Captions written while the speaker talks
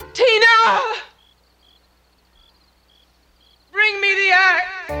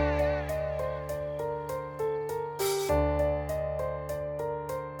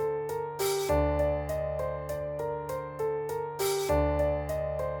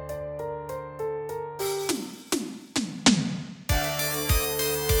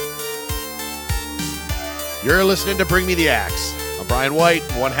You're listening to Bring Me the Axe. I'm Brian White,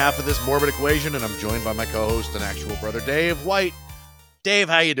 one half of this morbid equation, and I'm joined by my co-host and actual brother, Dave White. Dave,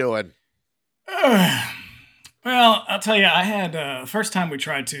 how you doing? Well, I'll tell you, I had first time we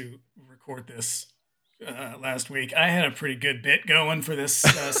tried to record this last week, I had a pretty good bit going for this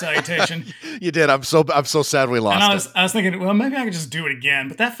salutation. You did. I'm so sad we lost and it. I was thinking, well, maybe I could just do it again,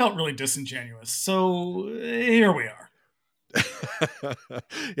 but that felt really disingenuous. So here we are.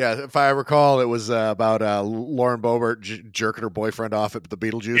 Yeah, if I recall, it was about Lauren Boebert jerking her boyfriend off at the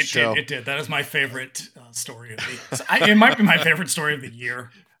Beetlejuice show. It did. That is my favorite story of it might be my favorite story of the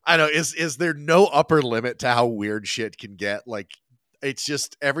year. I know. Is there no upper limit to how weird shit can get? Like, it's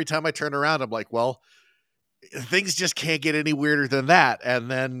just every time I turn around, I'm like, well, things just can't get any weirder than that.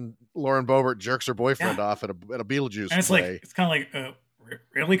 And then Lauren Boebert jerks her boyfriend off at a Beetlejuice and it's play. Like, it's kind of like,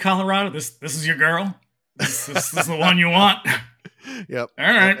 really, Colorado? This is your girl? This is the one you want? Yep. All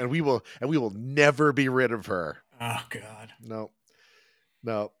right. And we will never be rid of her. Oh God. No.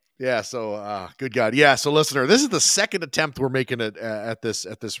 Yeah. So, good God. Yeah. So, listener, this is the second attempt we're making it at this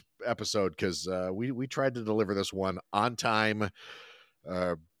episode because we tried to deliver this one on time,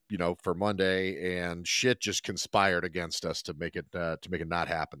 for Monday, and shit just conspired against us to make it not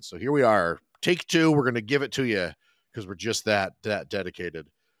happen. So here we are, take two. We're gonna give it to you because we're just that dedicated.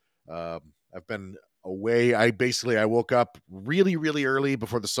 I've been away. I woke up really, really early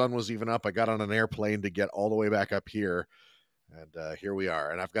before the sun was even up. I got on an airplane to get all the way back up here, and here we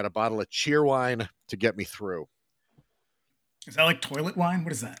are. And I've got a bottle of Cheerwine to get me through. Is that like toilet wine?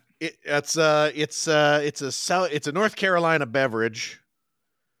 What is that? It's a North Carolina beverage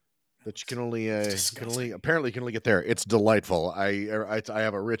that you can only get there. It's delightful. I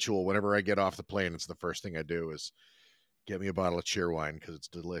have a ritual whether I get off the plane. It's the first thing I do is get me a bottle of Cheerwine because it's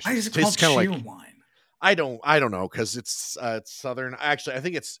delicious. Why is it called Cheerwine? I don't know because it's southern. Actually, I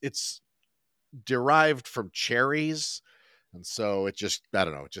think it's derived from cherries, and so it just I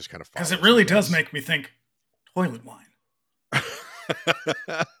don't know. It just kind of because it really does make me think toilet wine.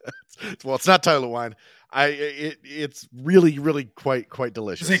 Well, it's not toilet wine. It's really, really quite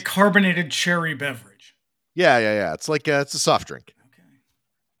delicious. It's a carbonated cherry beverage. Yeah. It's like it's a soft drink. Okay.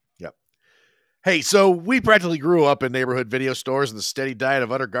 Yep. Hey, so we practically grew up in neighborhood video stores, and the steady diet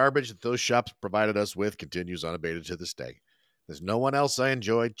of utter garbage that those shops provided us with continues unabated to this day. There's no one else I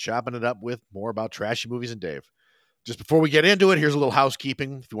enjoyed chopping it up with more about trashy movies than Dave. Just before we get into it, here's a little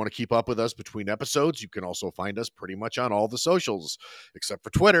housekeeping. If you want to keep up with us between episodes, you can also find us pretty much on all the socials, except for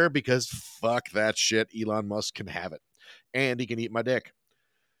Twitter, because fuck that shit. Elon Musk can have it. And he can eat my dick.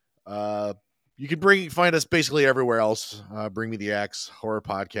 You can find us basically everywhere else. Bring Me the Axe, horror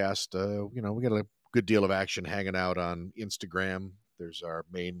podcast. We got a good deal of action hanging out on Instagram. There's our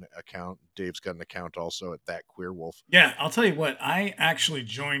main account. Dave's got an account also at That Queer Wolf. Yeah, I'll tell you what. I actually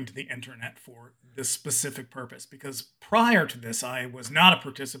joined the internet for this specific purpose because prior to this, I was not a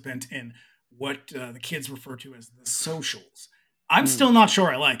participant in what the kids refer to as the socials. I'm still not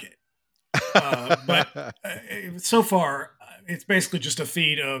sure I like it. But so far, it's basically just a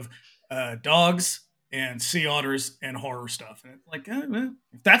feed of dogs and sea otters and horror stuff. And it's like,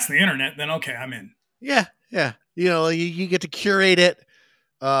 if that's the internet, then okay, I'm in. Yeah. You get to curate it.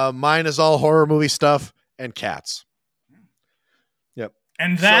 Mine is all horror movie stuff and cats. Yep.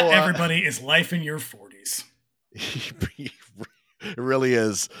 And that, everybody, is life in your 40s. It really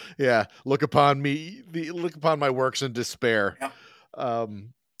is. Yeah. Look upon my works in despair. Yep.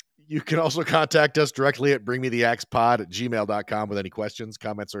 You can also contact us directly at bringmetheaxepod@gmail.com with any questions,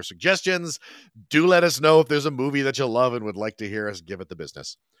 comments, or suggestions. Do let us know if there's a movie that you love and would like to hear us give it the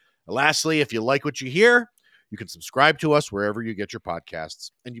business. Lastly, if you like what you hear, you can subscribe to us wherever you get your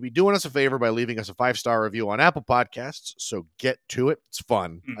podcasts. And you'd be doing us a favor by leaving us a 5-star review on Apple Podcasts. So get to it. It's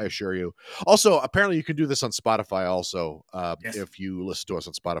fun, I assure you. Also, apparently you can do this on Spotify also, if you listen to us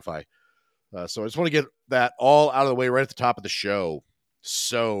on Spotify. So I just want to get that all out of the way right at the top of the show.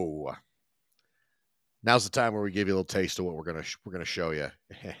 So now's the time where we give you a little taste of what we're gonna show you.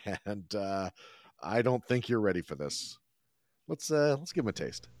 And I don't think you're ready for this. Let's give them a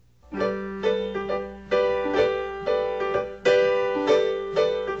taste.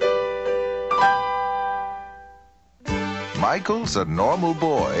 Michael's a normal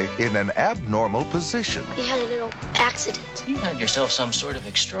boy in an abnormal position. He had a little accident. You had yourself some sort of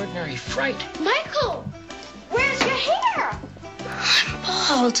extraordinary fright. Michael, where's your hair? I'm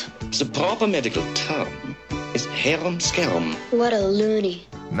bald. The proper medical term is harum scarum. What a loony.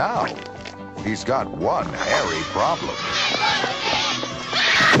 Now, he's got one hairy problem.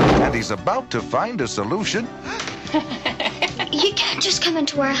 And he's about to find a solution. You can't just come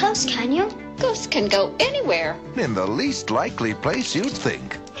into our house, can you? Ghosts can go anywhere. In the least likely place you'd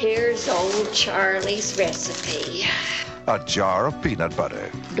think. Here's old Charlie's recipe. A jar of peanut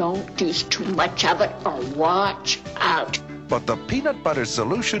butter. Don't use too much of it or watch out. But the peanut butter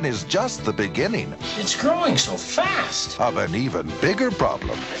solution is just the beginning It's growing so fast. of an even bigger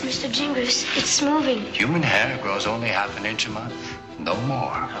problem. Mr. Jingles, it's moving. Human hair grows only half an inch a month. No more.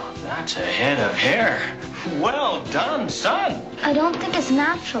 Oh, that's a head of hair. Well done, son. I don't think it's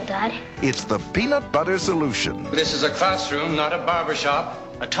natural, Dad. It's the peanut butter solution. This is a classroom, not a barber shop.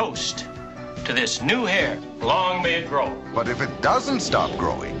 A toast to this new hair. Long may it grow. But if it doesn't stop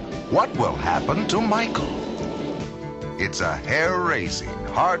growing, what will happen to Michael? It's a hair-raising,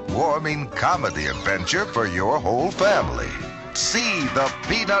 heartwarming comedy adventure for your whole family. See the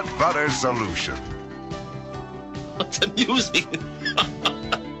peanut butter solution. It's amusing.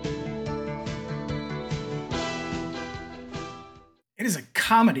 It is a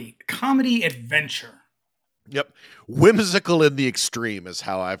comedy adventure. Yep. Whimsical in the extreme is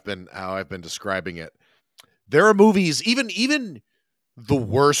how I've been describing it. There are movies, even the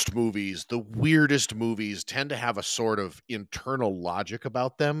worst movies, the weirdest movies tend to have a sort of internal logic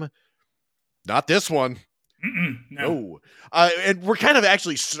about them. Not this one. No. And we're kind of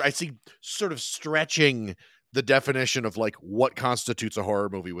actually, I see, sort of stretching the definition of like what constitutes a horror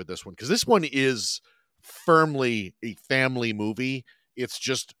movie with this one. Because this one is firmly a family movie. It's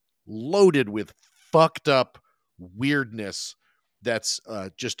just loaded with fucked up weirdness that's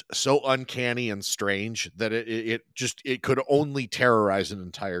just so uncanny and strange that it could only terrorize an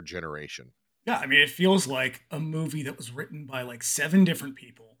entire generation. Yeah, I mean, it feels like a movie that was written by like 7 different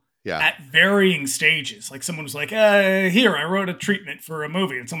people. Yeah. At varying stages. Like someone was like, here, I wrote a treatment for a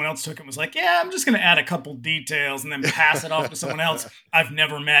movie. And someone else took it and was like, yeah, I'm just going to add a couple details and then pass it off to someone else I've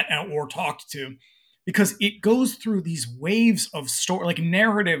never met or talked to. Because it goes through these waves of story, like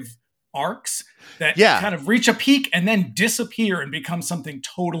narrative arcs that kind of reach a peak and then disappear and become something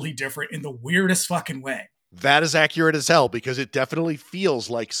totally different in the weirdest fucking way. That is accurate as hell, because it definitely feels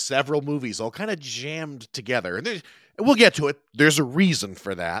like several movies all kind of jammed together. And we'll get to it. There's a reason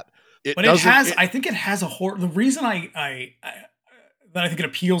for that. I think it has a horror. The reason that I think it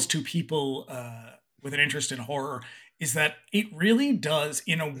appeals to people with an interest in horror is that it really does,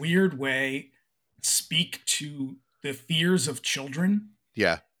 in a weird way, speak to the fears of children.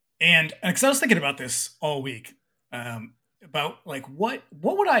 Yeah. And because I was thinking about this all week, about like what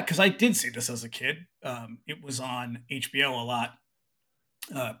would I? Because I did see this as a kid. It was on HBO a lot,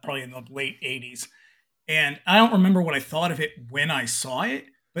 probably in the late 80s. And I don't remember what I thought of it when I saw it,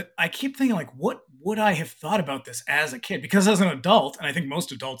 but I keep thinking like, what would I have thought about this as a kid? Because as an adult, and I think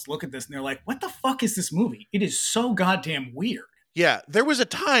most adults look at this and they're like, what the fuck is this movie? It is so goddamn weird. Yeah, there was a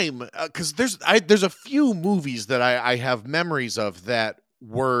time, because there's a few movies that I have memories of that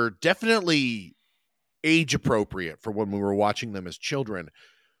were definitely age appropriate for when we were watching them as children,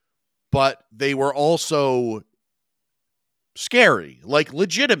 but they were also scary, like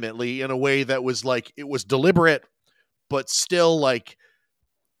legitimately, in a way that was like, it was deliberate, but still like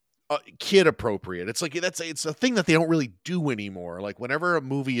kid appropriate. It's like, it's a thing that they don't really do anymore. Like whenever a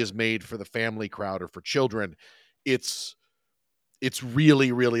movie is made for the family crowd or for children, it's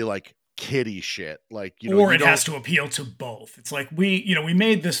really, really like kiddie shit. Like, or it has to appeal to both. It's like we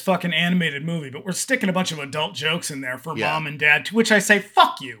made this fucking animated movie, but we're sticking a bunch of adult jokes in there for mom and dad, to which I say,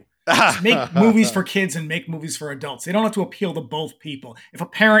 fuck you. Just make movies for kids and make movies for adults. They don't have to appeal to both people. If a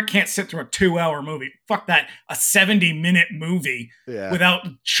parent can't sit through a 2-hour movie, fuck that, a 70-minute movie without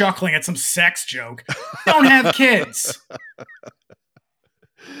chuckling at some sex joke. Don't have kids.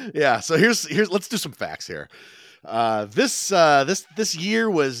 Yeah, so here's let's do some facts here. This year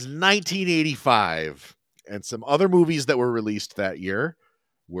was 1985, and some other movies that were released that year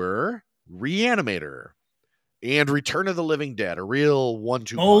were Reanimator and Return of the Living Dead, a real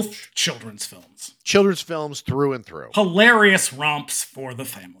 1-2 both punch. Children's films through and through. Hilarious romps for the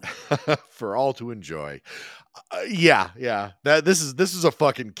family. For all to enjoy. This is a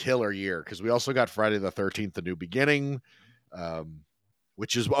fucking killer year, because we also got Friday the 13th, A New Beginning,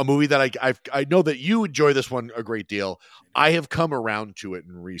 which is a movie that I know that you enjoy this one a great deal. I have come around to it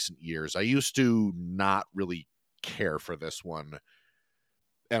in recent years. I used to not really care for this one,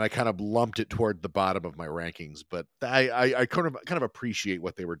 and I kind of lumped it toward the bottom of my rankings, but I kind of appreciate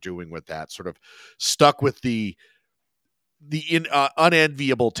what they were doing with that, sort of stuck with the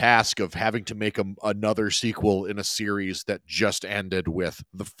unenviable task of having to make another sequel in a series that just ended with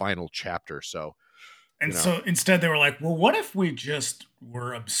the final chapter. So, so instead they were like, well, what if we just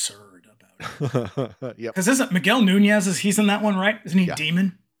were absurd about it? Yep. Because isn't Miguel Nunez, he's in that one, right? Isn't he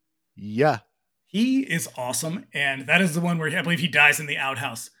Demon? Yeah. He is awesome. And that is the one where I believe he dies in the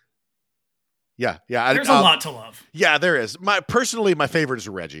outhouse. Yeah. There's a lot to love. Yeah, there is. Personally, my favorite is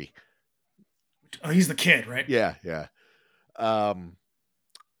Reggie. Oh, he's the kid, right? Yeah.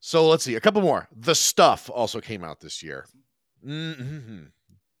 So let's see. A couple more. The Stuff also came out this year. Mm-hmm.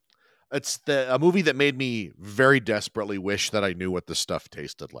 It's a movie that made me very desperately wish that I knew what the stuff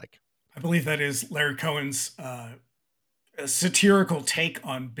tasted like. I believe that is Larry Cohen's satirical take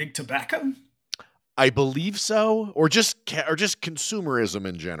on big tobacco. I believe so, or just consumerism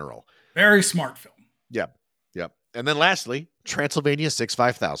in general. Very smart film. Yep. And then lastly, Transylvania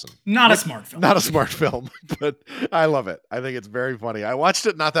 6-5000. Not a smart film. Not a smart film, but I love it. I think it's very funny. I watched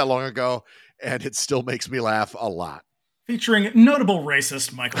it not that long ago, and it still makes me laugh a lot. Featuring notable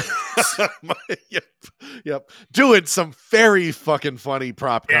racist Michael Douglas. Yep. Doing some very fucking funny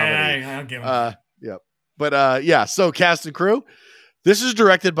prop comedy. Yeah, I'll give him Yep. But so cast and crew. This is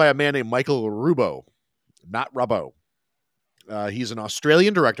directed by a man named Michael Rubbo, not Rubbo. He's an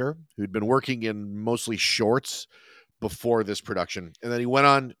Australian director who'd been working in mostly shorts before this production. And then he went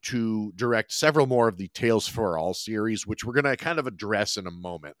on to direct several more of the Tales for All series, which we're going to kind of address in a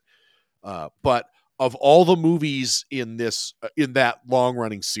moment. But of all the movies in that long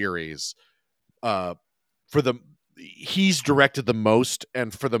running series, he's directed the most,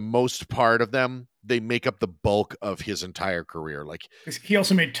 and for the most part of them, they make up the bulk of his entire career. Like, he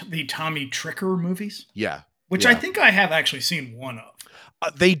also made the Tommy Tricker movies. Yeah. Which I think I have actually seen one of.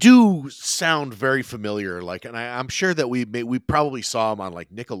 They do sound very familiar. Like, and I'm sure that we probably saw them on like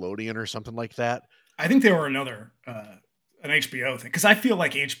Nickelodeon or something like that. I think they were another, an HBO thing. Cause I feel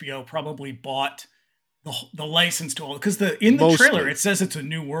like HBO probably bought the license to all, because in the trailer, it says it's a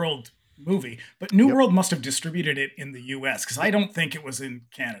New World movie, but New World must have distributed it in the US, because I don't think it was in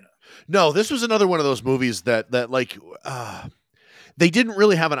Canada. No, this was another one of those movies that like they didn't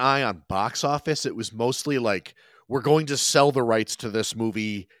really have an eye on box office. It was mostly like, we're going to sell the rights to this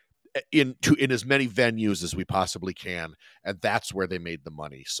movie in as many venues as we possibly can, and that's where they made the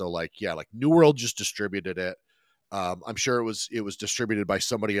money. So like New World just distributed it. I'm sure it was distributed by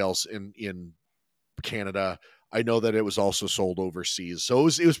somebody else in Canada. I know that it was also sold overseas, so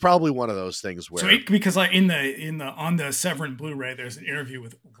it was probably one of those things where. Because on the Severin Blu-ray, there's an interview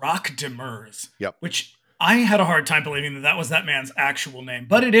with Rock Demers. Yep. Which I had a hard time believing that was that man's actual name,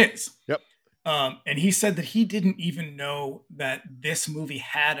 but it is. Yep. And he said that he didn't even know that this movie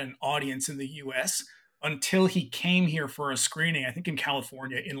had an audience in the U.S. until he came here for a screening, I think in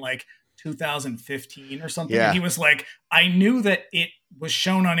California, in like 2015 or something. Yeah. And he was like, I knew that it was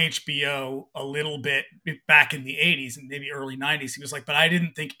shown on HBO a little bit back in the 80s and maybe early 90s. He was like, but I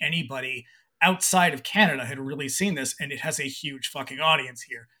didn't think anybody outside of Canada had really seen this, and it has a huge fucking audience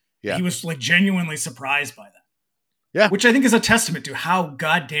here. Yeah. He was like genuinely surprised by that. Yeah. Which I think is a testament to how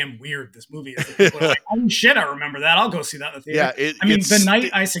goddamn weird this movie is. People are like, oh shit, I remember that. I'll go see that in the theater. Yeah, the night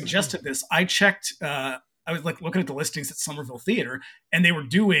I suggested this, I checked, I was like looking at the listings at Somerville Theater, and they were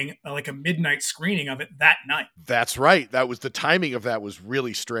doing like a midnight screening of it that night. That's right. That was the timing of that was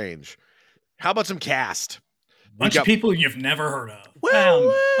really strange. How about some cast? Bunch of people you've never heard of.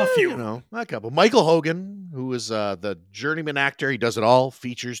 Well, a few. A couple. Michael Hogan, who is the journeyman actor. He does it all,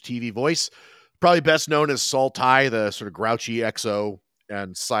 features, TV voice. Probably best known as Saul Tigh, the sort of grouchy XO,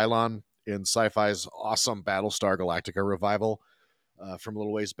 and Cylon in Sci-Fi's awesome Battlestar Galactica revival from a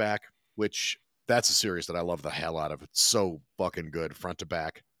little ways back, which that's a series that I love the hell out of. It's so fucking good front to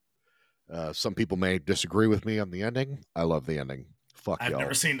back. Some people may disagree with me on the ending. I love the ending. Fuck y'all. I've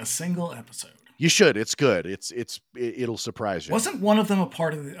never seen a single episode. You should. It's good. It'll surprise you. Wasn't one of them a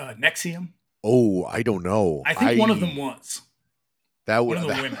part of NXIVM? Oh, I don't know. I think one of them was. That would. One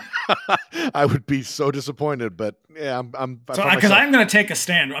of the women. I would be so disappointed, but yeah, because I'm going to take a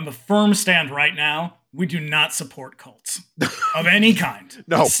stand. I'm a firm stand right now. We do not support cults of any kind.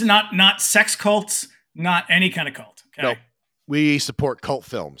 No, it's not sex cults, not any kind of cult. Okay? No, we support cult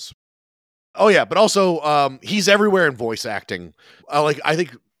films. Oh yeah, but also he's everywhere in voice acting. I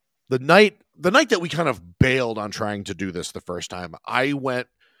think the night that we kind of bailed on trying to do this the first time, I went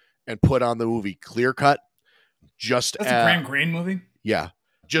and put on the movie Clear Cut. That's a Graham Greene movie. Yeah,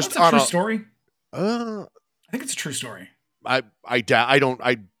 just on a true story. I think it's a true story. I don't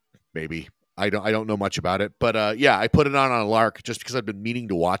know much about it, but yeah, I put it on a lark just because I've been meaning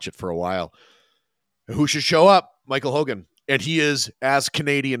to watch it for a while. Who should show up? Michael Hogan, and he is as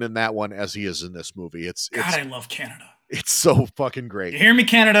Canadian in that one as he is in this movie. God, I love Canada. It's so fucking great. You hear me,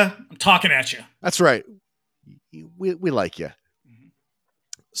 Canada? I'm talking at you. That's right. We like you. Mm-hmm.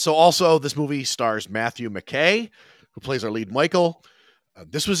 So also, this movie stars Matthew McKay, who plays our lead Michael.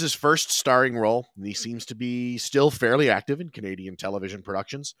 This was his first starring role, and he seems to be still fairly active in Canadian television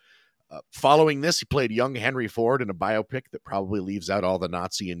productions. Following this, he played young Henry Ford in a biopic that probably leaves out all the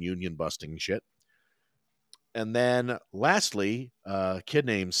Nazi and union busting shit. And then lastly, a kid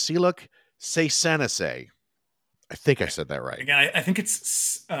named Siluk Seisanase. I think I said that right. Again, I think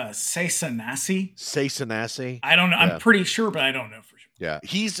it's Seisanase. Seisanase. I don't know. Yeah. I'm pretty sure, but I don't know for sure. Yeah.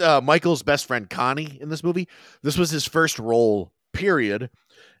 He's Michael's best friend, Connie, in this movie. This was his first role, period.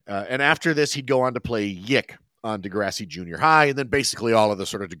 And after this, he'd go on to play Yick on Degrassi Junior High, and then basically all of the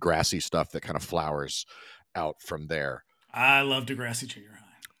sort of Degrassi stuff that kind of flowers out from there. I love Degrassi Junior High.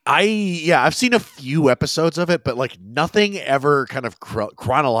 I've seen a few episodes of it, but like nothing ever kind of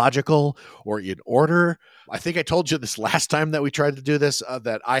chronological or in order. I think I told you this last time that we tried to do this,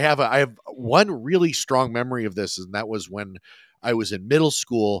 that I have one really strong memory of this, and that was when I was in middle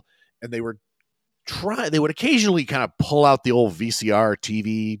school, and they would occasionally kind of pull out the old VCR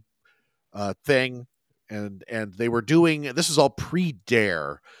TV thing, and they were doing, this is all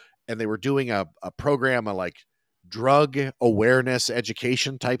pre-Dare, and they were doing a program of like drug awareness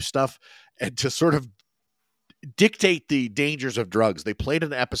education type stuff, and to sort of dictate the dangers of drugs, they played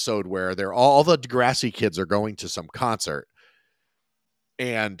an episode where all the Degrassi kids are going to some concert,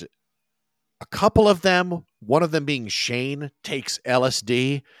 and a couple of them, one of them being Shane, takes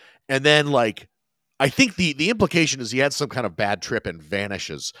LSD, and then like I think the implication is he had some kind of bad trip and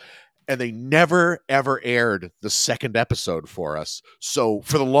vanishes. And they never, ever aired the second episode for us. So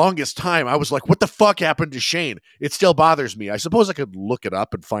for the longest time, I was like, what the fuck happened to Shane? It still bothers me. I suppose I could look it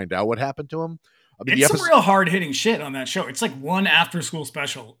up and find out what happened to him. I mean, it's some real hard-hitting shit on that show. It's like one after-school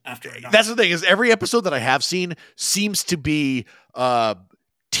special after another. That's the thing, is every episode that I have seen seems to be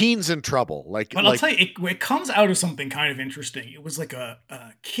teens in trouble. But I'll tell you, it comes out of something kind of interesting. It was like a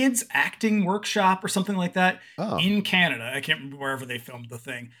kids acting workshop or something like that in Canada. I can't remember wherever they filmed the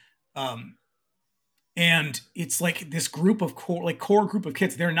thing. And it's like this group of core group of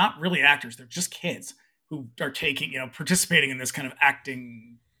kids. They're not really actors. They're just kids who are participating in this kind of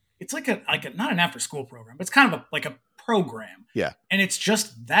acting. It's like a not an after school program, but it's kind of like a program. Yeah. And it's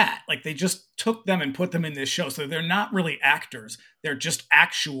just that, like, they just took them and put them in this show. So they're not really actors. They're just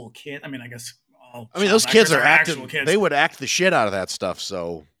actual kids. I mean, I guess those kids are acting. They would act the shit out of that stuff.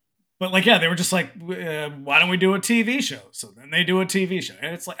 So. But like, yeah, they were just like, why don't we do a TV show? So then they do a TV show.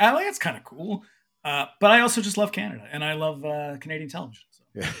 And it's like, it's kind of cool. But I also just love Canada, and I love Canadian television. So.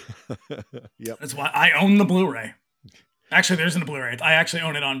 Yeah. Yep. That's why I own the Blu-ray. Actually, there isn't a Blu-ray. I actually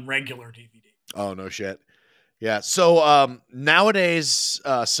own it on regular DVD. Oh, no shit. Yeah. So nowadays,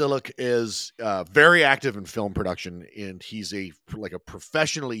 Siluk is very active in film production, and he's a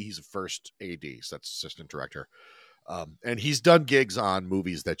first AD, so that's assistant director. And he's done gigs on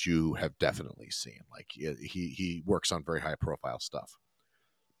movies that you have definitely seen. Like he works on very high profile stuff.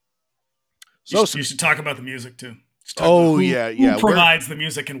 So you should talk about the music too. Who provides the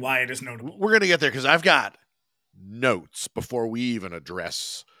music and why it is notable? We're gonna get there because I've got notes before we even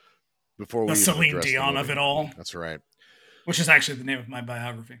address the Celine Dion of it all. That's right. Which is actually the name of my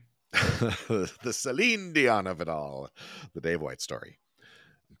biography. The Celine Dion of it all, the Dave White story.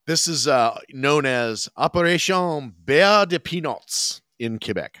 This is known as Operation Bear de Peanuts in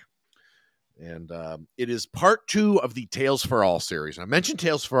Quebec. And it is part 2 of the Tales for All series. I mentioned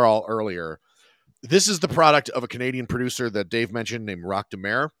Tales for All earlier. This is the product of a Canadian producer that Dave mentioned named Roch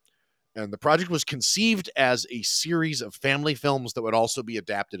Demer. And the project was conceived as a series of family films that would also be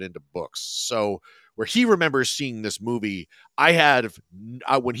adapted into books. So where he remembers seeing this movie,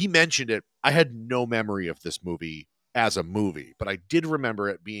 when he mentioned it, I had no memory of this movie as a movie, but I did remember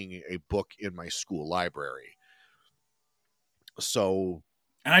it being a book in my school library. So,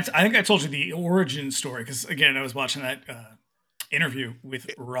 and I think I told you the origin story because again, I was watching that interview with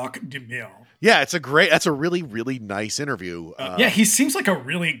Roch Demer. Yeah, that's a really, really nice interview. He seems like a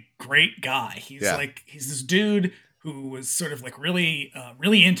really great guy. He's this dude who was sort of like really,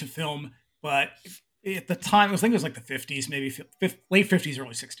 really into film, but at the time, I think it was like the 50s, maybe late 50s,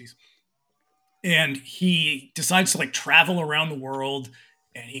 early 60s. And he decides to like travel around the world,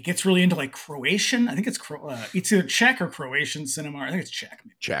 and he gets really into like Croatian. I think it's either Czech or Croatian cinema. I think it's Czech.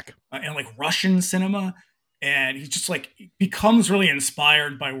 Czech. And like Russian cinema. And he just like becomes really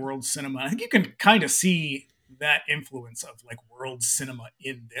inspired by world cinema. I think you can kind of see that influence of like world cinema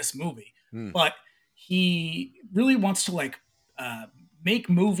in this movie. But he really wants to like make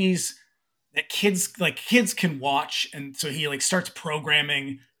movies that kids can watch. And so he like starts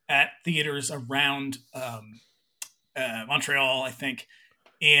programming at theaters around Montreal, I think.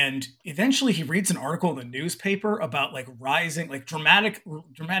 And eventually he reads an article in the newspaper about like rising, like dramatic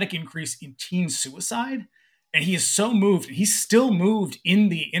increase in teen suicide. And he is so moved. He's still moved in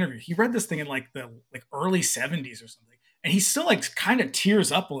the interview. He read this thing in like the early 70s or something. and he still like kind of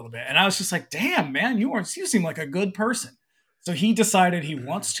tears up a little bit. And I was just like, damn, man, you seem like a good person. So he decided he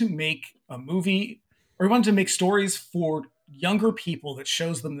wants to make a movie, or he wanted to make stories for younger people that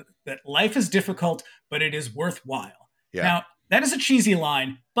shows them that life is difficult, but it is worthwhile. Yeah. Now, that is a cheesy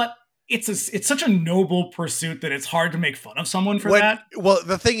line, but it's such a noble pursuit that it's hard to make fun of someone for that. Well,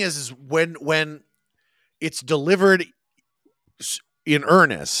 the thing is when it's delivered in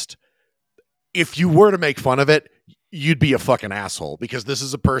earnest, if you were to make fun of it, you'd be a fucking asshole, because this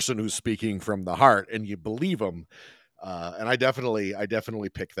is a person who's speaking from the heart and you believe him. And I definitely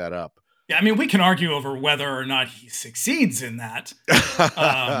pick that up. Yeah, I mean, we can argue over whether or not he succeeds in that,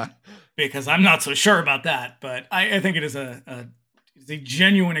 because I'm not so sure about that. But I think it is a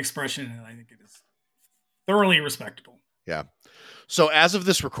genuine expression, and I think it is thoroughly respectable. Yeah. So as of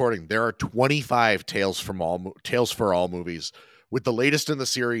this recording, there are 25 Tales for All movies, with the latest in the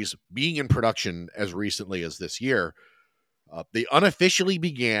series being in production as recently as this year. They unofficially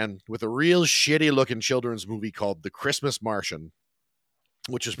began with a real shitty-looking children's movie called The Christmas Martian,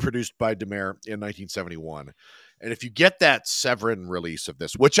 which was produced by Demare in 1971. And if you get that Severin release of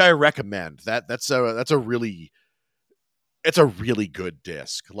this, which I recommend, that's a really good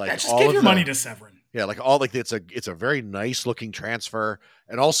disc. Like, just give your money to Severin. Yeah, it's a very nice looking transfer,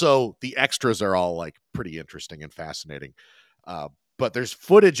 and also the extras are all like pretty interesting and fascinating. But there's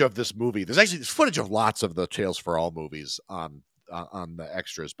footage of this movie. There's footage of lots of the Tales for All movies on the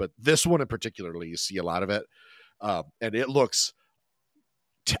extras, but this one in particular, you see a lot of it, and it looks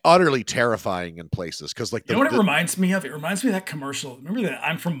utterly terrifying in places, because like you know what it reminds me of? It reminds me of that commercial. Remember that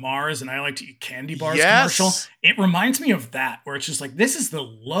I'm from Mars and I like to eat candy bars commercial? It reminds me of that, where it's just like, this is the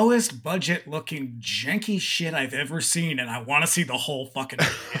lowest budget looking janky shit I've ever seen, and I want to see the whole fucking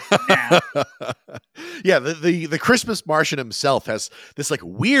movie now. Yeah, the Christmas Martian himself has this like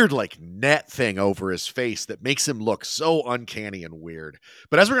weird like net thing over his face that makes him look so uncanny and weird.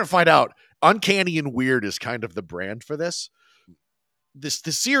 But as we're gonna find out, uncanny and weird is kind of the brand for this. The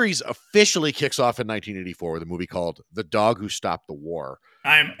series officially kicks off in 1984 with a movie called The Dog Who Stopped the War.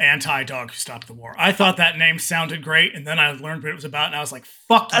 I'm anti-Dog Who Stopped the War. I thought that name sounded great, and then I learned what it was about, and I was like,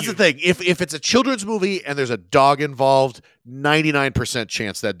 fuck That's you. the thing. If it's a children's movie and there's a dog involved, 99%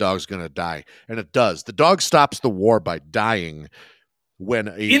 chance that dog's going to die. And it does. The dog stops the war by dying when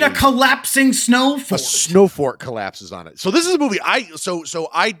in a collapsing snow fort. A snow fort collapses on it. So this is a movie so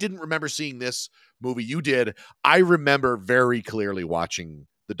I didn't remember seeing this movie. You did. I remember very clearly watching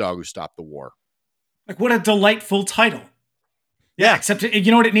The Dog Who Stopped the War. Like, what a delightful title. Yeah, except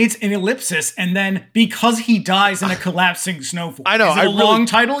you know what it needs? An ellipsis, and then because he dies in a collapsing snow fort. I know. Is it a long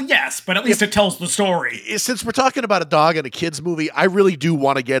title? Yes, but at least it tells the story. Since we're talking about a dog and a kid's movie, I really do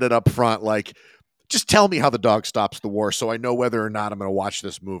want to get it up front. Like, just tell me how the dog stops the war so I know whether or not I'm going to watch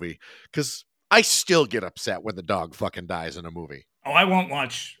this movie. Because I still get upset when the dog fucking dies in a movie. Oh, I won't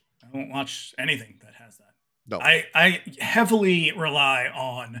watch anything that has that. No. I heavily rely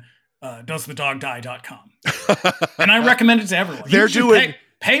on doesthedogdie.com. And I recommend it to everyone. They're doing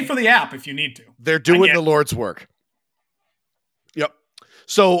pay for the app if you need to. They're doing the Lord's work. Yep.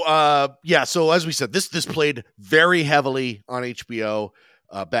 So so as we said, this played very heavily on HBO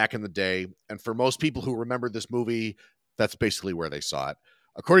back in the day, and for most people who remember this movie, that's basically where they saw it.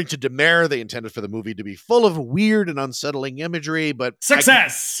 According to Demare, they intended for the movie to be full of weird and unsettling imagery, but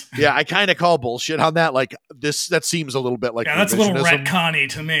success. I kind of call bullshit on that. Like that seems a little bit like that's a little retconny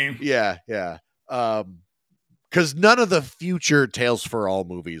to me. Yeah. Because none of the future Tales for All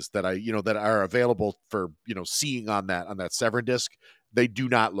movies that that are available for seeing on that Severin disc, they do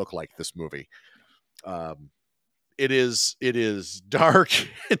not look like this movie. It is dark.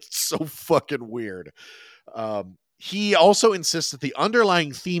 It's so fucking weird. He also insists that the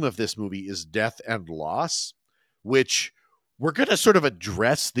underlying theme of this movie is death and loss, which we're going to sort of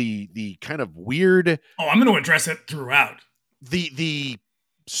address the kind of weird. Oh, I'm going to address it throughout. The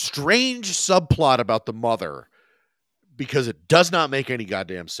strange subplot about the mother, because it does not make any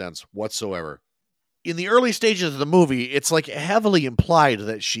goddamn sense whatsoever. In the early stages of the movie, it's like heavily implied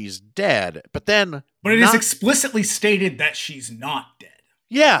that she's dead, but it is explicitly stated that she's not dead.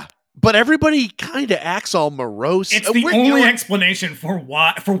 Yeah. But everybody kind of acts all morose. It's the only explanation for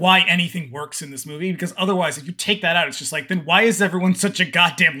why anything works in this movie, because otherwise, if you take that out, it's just like, then why is everyone such a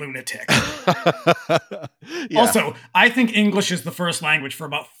goddamn lunatic? Yeah. Also, I think English is the first language for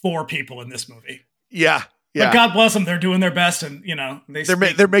about 4 people in this movie. Yeah. But God bless them, they're doing their best, and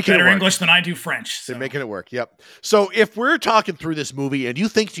they're making better English than I do French. So. They're making it work. Yep. So if we're talking through this movie and you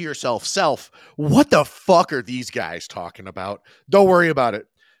think to yourself, what the fuck are these guys talking about? Don't worry about it.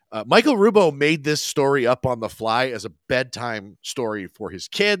 Michael Rubo made this story up on the fly as a bedtime story for his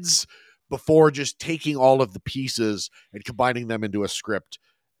kids before just taking all of the pieces and combining them into a script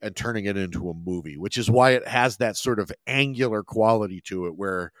and turning it into a movie, which is why it has that sort of angular quality to it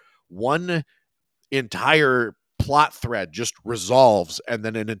where one entire plot thread just resolves and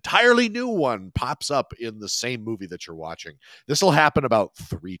then an entirely new one pops up in the same movie that you're watching. This will happen about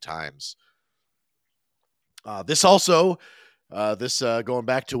 3 times. This also, going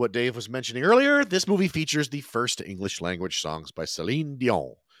back to what Dave was mentioning earlier, this movie features the first English language songs by Celine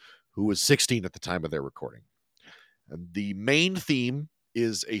Dion, who was 16 at the time of their recording. And the main theme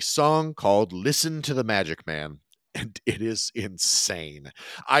is a song called Listen to the Magic Man, and it is insane.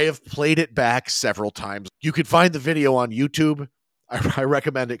 I have played it back several times. You can find the video on YouTube. I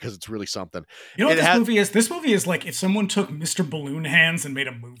recommend it because it's really something. You know what this movie is? This movie is like if someone took Mr. Balloon Hands and made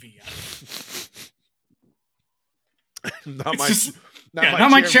a movie out of it. not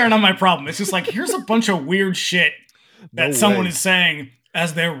my chair, not my problem. It's just like, here's a bunch of weird shit that someone is saying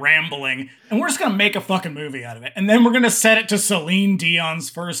as they're rambling, and we're just going to make a fucking movie out of it. And then we're going to set it to Celine Dion's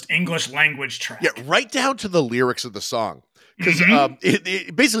first English language track. Yeah, right down to the lyrics of the song. Because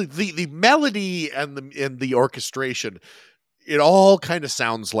basically the melody and the orchestration, it all kind of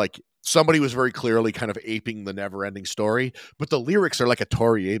sounds like somebody was very clearly kind of aping the Neverending Story, but the lyrics are like a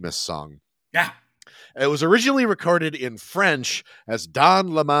Tori Amos song. Yeah. It was originally recorded in French as Dans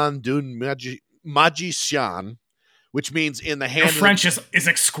la main d'un magicien, which means in the hand. Your French is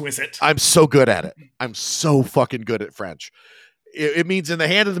exquisite. I'm so good at it. I'm so fucking good at French. It means in the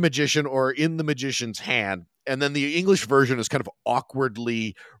hand of the magician or in the magician's hand. And then the English version is kind of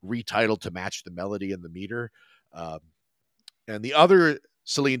awkwardly retitled to match the melody and the meter. And the other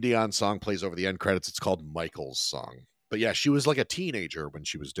Celine Dion song plays over the end credits. It's called Michael's Song. But yeah, she was like a teenager when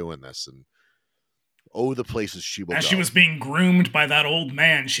she was doing this. And oh, the places she will go. She was being groomed by that old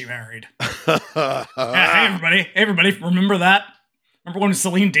man she married. Hey, everybody, remember that? Remember when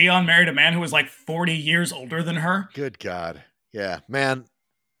Celine Dion married a man who was like 40 years older than her? Good God. Yeah, man.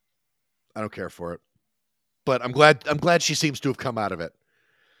 I don't care for it. But I'm glad she seems to have come out of it.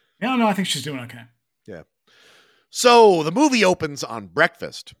 No, I think she's doing okay. Yeah. So the movie opens on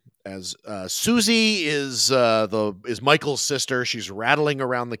breakfast as Susie is Michael's sister. She's rattling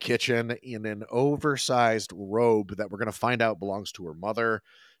around the kitchen in an oversized robe that we're going to find out belongs to her mother.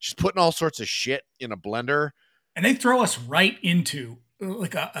 She's putting all sorts of shit in a blender. And they throw us right into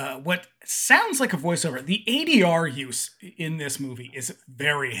like what sounds like a voiceover. The ADR use in this movie is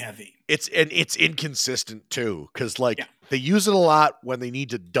very heavy. It's inconsistent too, because they use it a lot when they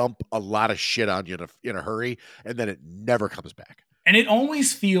need to dump a lot of shit on you in a hurry, and then it never comes back. And it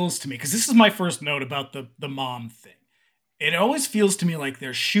always feels to me, because this is my first note about the mom thing. It always feels to me like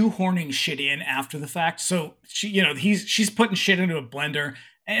they're shoehorning shit in after the fact. So she's putting shit into a blender,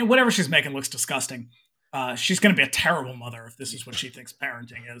 and whatever she's making looks disgusting. She's going to be a terrible mother if this is what she thinks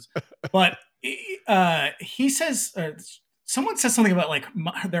parenting is. But he says, someone says something about like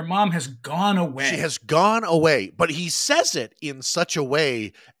their mom has gone away. She has gone away, but he says it in such a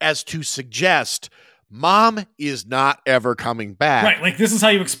way as to suggest mom is not ever coming back. Right, like this is how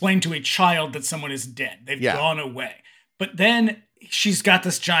you explain to a child that someone is dead. They've gone away. But then she's got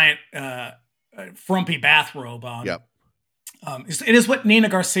this giant frumpy bathrobe on. Yep. It is what Nina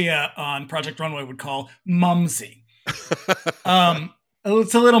Garcia on Project Runway would call mumsy. It's a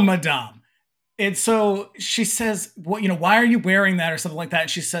little madame. And so she says, why are you wearing that or something like that? And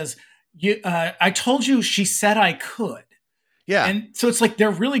she says, I told you she said I could. Yeah. And so it's like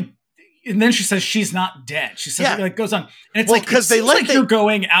they're really, and then she says she's not dead. She says, it goes on. And it's because you're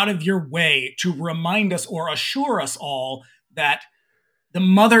going out of your way to remind us or assure us all that the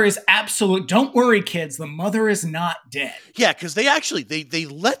mother is absolute. Don't worry, kids. The mother is not dead. Yeah, because they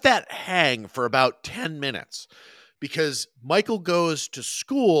let that hang for about 10 minutes because Michael goes to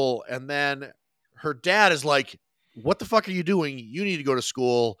school and then her dad is like, what the fuck are you doing? You need to go to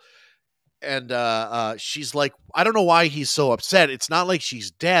school. And she's like, I don't know why he's so upset. It's not like she's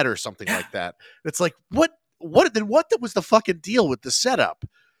dead or something like that. It's like, what was the fucking deal with the setup?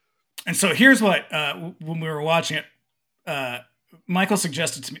 And so here's what, when we were watching it, Michael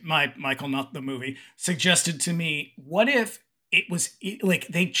suggested to me, Michael, not the movie, suggested to me, what if it was like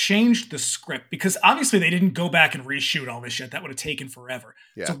they changed the script? Because obviously they didn't go back and reshoot all this shit. That would have taken forever.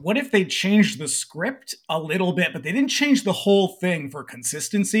 Yeah. So what if they changed the script a little bit, but they didn't change the whole thing for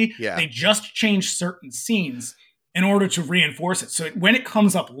consistency? Yeah. They just changed certain scenes in order to reinforce it. So when it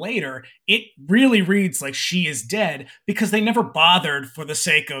comes up later, it really reads like she is dead because they never bothered for the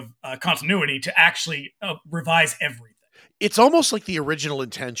sake of continuity to actually revise everything. It's almost like the original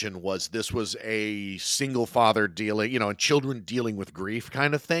intention was this was a single father dealing, and children dealing with grief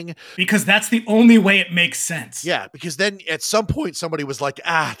kind of thing. Because that's the only way it makes sense. Yeah, because then at some point somebody was like,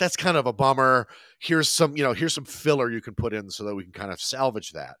 that's kind of a bummer. Here's some filler you can put in so that we can kind of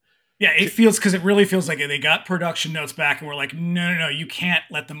salvage that. Yeah, because it really feels like they got production notes back and we're like, no, you can't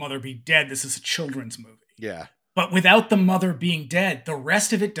let the mother be dead. This is a children's movie. Yeah. But without the mother being dead, the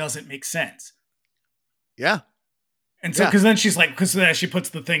rest of it doesn't make sense. Yeah. And so, because then she's like, she puts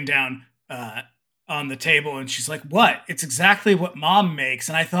the thing down on the table and she's like, what? It's exactly what mom makes.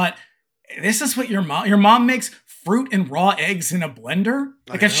 And I thought, this is what your mom makes fruit and raw eggs in a blender?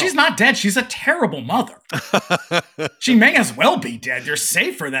 Like, if she's not dead, she's a terrible mother. She may as well be dead. You're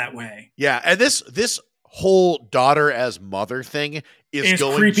safer that way. Yeah. And this whole daughter as mother thing is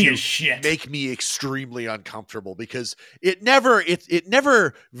going creepy to as shit. Make me extremely uncomfortable because it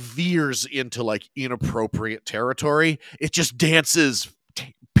never veers into like inappropriate territory. It just dances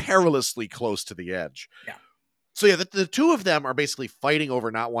perilously close to the edge. Yeah. So yeah, the two of them are basically fighting over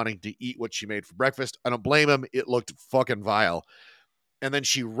not wanting to eat what she made for breakfast. I don't blame him. It looked fucking vile. And then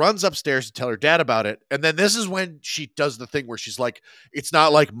she runs upstairs to tell her dad about it. And then this is when she does the thing where she's like, it's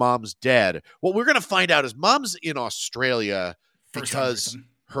not like mom's dead. What we're going to find out is mom's in Australia because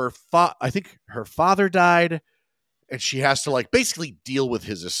I think her father died and she has to like basically deal with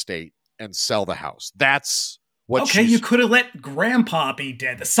his estate and sell the house. That's what Okay, you could have let grandpa be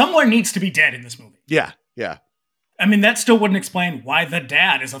dead. Someone needs to be dead in this movie. Yeah, yeah. I mean, that still wouldn't explain why the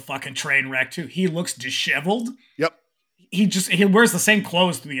dad is a fucking train wreck too. He looks disheveled. Yep. He wears the same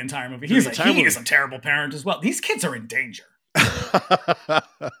clothes through the entire movie. He is a terrible parent as well. These kids are in danger.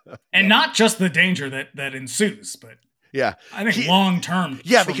 And not just the danger that ensues, but yeah, I think long-term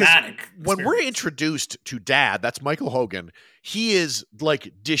because when we're experience. introduced to dad, that's Michael Hogan, he is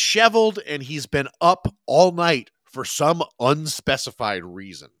like disheveled and he's been up all night for some unspecified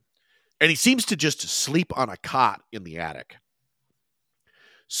reason. And he seems to just sleep on a cot in the attic.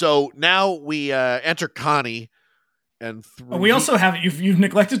 So now we enter Connie. And we also have, you've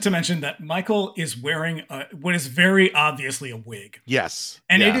neglected to mention that Michael is wearing what is very obviously a wig. Yes.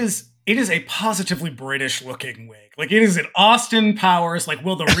 And it is a positively British looking wig. Like it is an Austin Powers, like,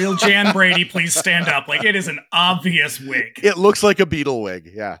 will the real Jan Brady please stand up? Like it is an obvious wig. It looks like a Beatle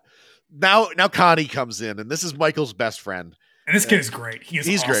wig. Yeah. Now Connie comes in and this is Michael's best friend. And this kid is great. He's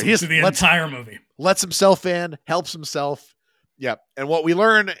awesome great. He's the entire movie. Lets himself in, helps himself. Yeah. And what we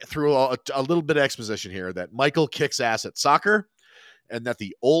learn through a little bit of exposition here, that Michael kicks ass at soccer and that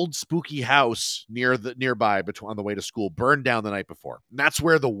the old spooky house nearby on the way to school burned down the night before. And that's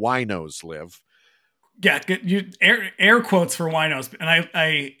where the winos live. Yeah. Air quotes for winos. And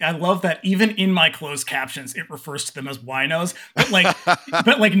I love that even in my closed captions, it refers to them as winos, but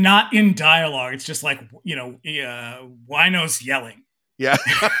like not in dialogue. It's just like, winos yelling. Yeah.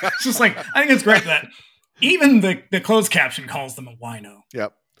 It's just like, I think it's great that even the closed caption calls them a wino.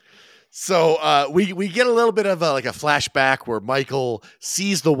 Yep. So we get a little bit of a flashback where Michael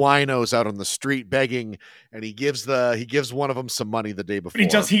sees the winos out on the street begging, and he gives one of them some money the day before.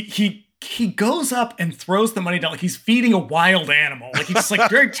 But he goes up and throws the money down like he's feeding a wild animal. Like he just like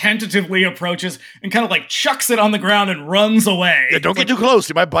very tentatively approaches and kind of like chucks it on the ground and runs away. Yeah, don't get too close;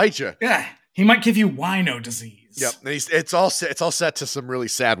 he might bite you. Yeah, he might give you wino disease. Yep, and it's all set to some really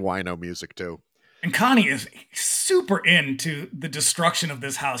sad wino music too. And Connie is super into the destruction of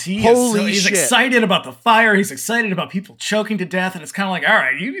this house. He's excited about the fire. He's excited about people choking to death. And it's kind of like, all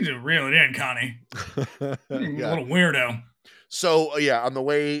right, you need to reel it in, Connie. You're a little weirdo. So, on the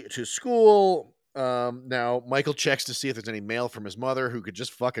way to school, now Michael checks to see if there's any mail from his mother who could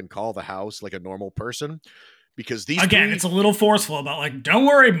just fucking call the house like a normal person. Because it's a little forceful about like, don't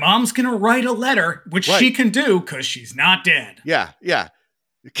worry, mom's going to write a letter, which she can do because she's not dead. Yeah, yeah.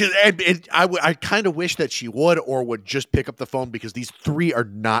 I kind of wish that she would just pick up the phone because these three are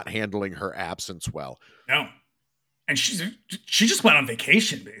not handling her absence well. No, and she just went on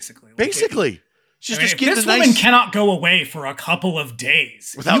vacation basically. If this woman cannot go away for a couple of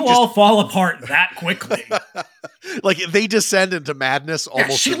days, all fall apart that quickly. Like they descend into madness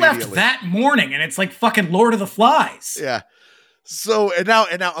almost. She left that morning, and it's like fucking Lord of the Flies. Yeah. So and now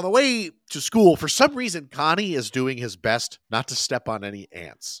on the way to school, for some reason, Connie is doing his best not to step on any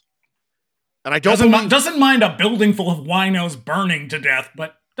ants. And I doesn't mind a building full of winos burning to death,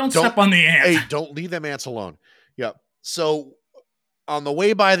 but don't step on the ants. Hey, don't leave them ants alone. Yeah. So on the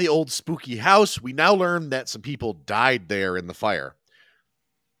way by the old spooky house, we now learn that some people died there in the fire.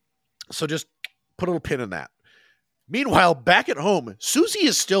 So just put a little pin in that. Meanwhile, back at home, Susie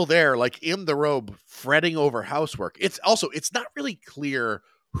is still there, like in the robe, fretting over housework. It's not really clear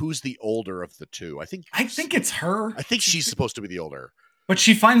who's the older of the two. I think it's her. I think she's supposed to be the older. But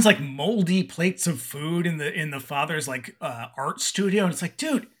she finds like moldy plates of food in the father's like art studio, and it's like,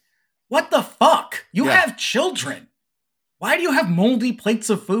 dude, what the fuck? You have children. Why do you have moldy plates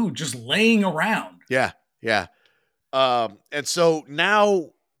of food just laying around? Yeah. And so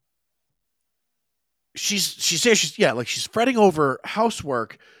now she's like she's fretting over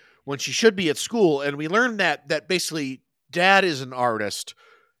housework when she should be at school, and we learn that basically Dad is an artist,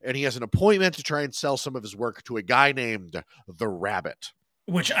 and he has an appointment to try and sell some of his work to a guy named the Rabbit.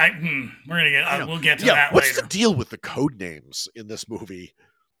 Which we'll get to that what's later. the deal with the code names in this movie?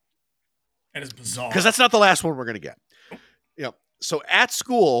 That is bizarre. Because that's not the last one we're going to get. So at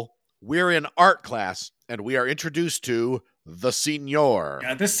school, we're in art class, and we are introduced to the Signor.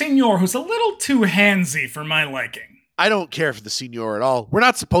 Yeah, the Signor, who's a little too handsy for my liking. I don't care for the Signor at all. We're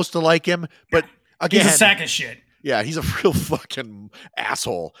not supposed to like him, but again, he's a sack of shit. Yeah, he's a real fucking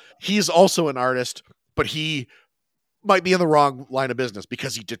asshole. He's also an artist, but he might be in the wrong line of business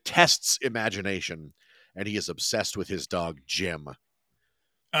because he detests imagination, and he is obsessed with his dog, Jim.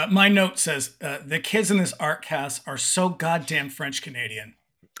 My note says, the kids in this art cast are so goddamn French-Canadian.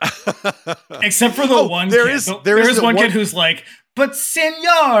 Except for the one kid. There is one kid who's like, but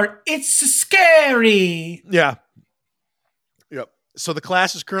Senor, it's scary. Yeah. Yep. So the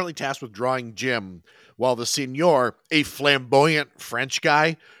class is currently tasked with drawing Jim, while the Signor, a flamboyant French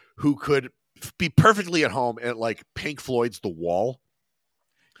guy who could be perfectly at home at like Pink Floyd's The Wall.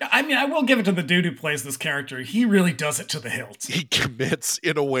 I mean, I will give it to the dude who plays this character. He really does it to the hilt. He commits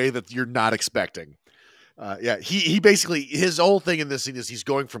in a way that you're not expecting. He basically, his whole thing in this scene is he's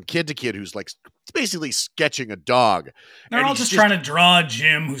going from kid to kid who's like basically sketching a dog. They're all just trying to draw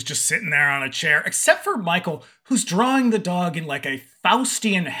Jim, who's just sitting there on a chair, except for Michael, who's drawing the dog in like a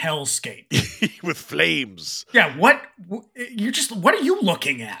Faustian hellscape. With flames. Yeah, what are you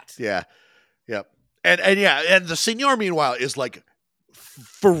looking at? Yeah. Yep. And the Signor, meanwhile, is like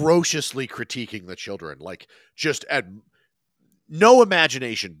ferociously critiquing the children, like just at no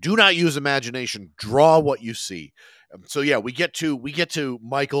imagination. Do not use imagination. Draw what you see. So yeah, we get to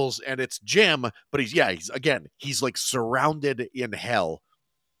Michael's, and it's Jim, but he's like surrounded in hell.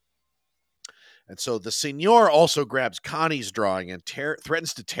 And so the Signor also grabs Connie's drawing and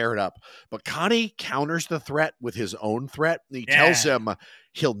threatens to tear it up. But Connie counters the threat with his own threat. And he tells him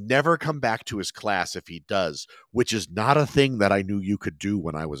he'll never come back to his class if he does, which is not a thing that I knew you could do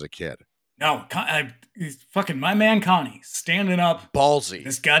when I was a kid. No, he's fucking my man Connie, standing up. Ballsy.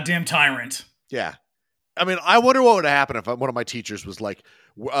 This goddamn tyrant. Yeah. I mean, I wonder what would have happened if one of my teachers was like,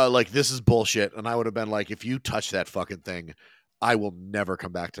 this is bullshit. And I would have been like, if you touch that fucking thing, I will never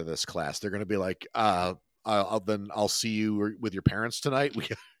come back to this class. They're going to be like, I'll see you with your parents tonight.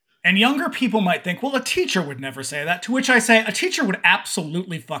 And younger people might think, well, a teacher would never say that. To which I say, a teacher would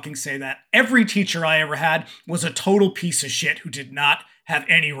absolutely fucking say that. Every teacher I ever had was a total piece of shit who did not have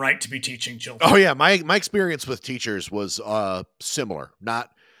any right to be teaching children. Oh yeah, my experience with teachers was similar.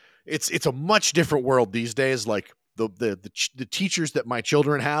 It's a much different world these days. Like the teachers that my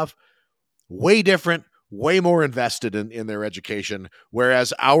children have, way different. Way more invested in their education,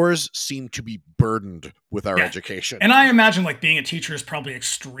 whereas ours seem to be burdened with our education. And I imagine like being a teacher is probably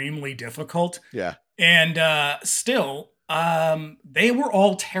extremely difficult. Yeah. And still, they were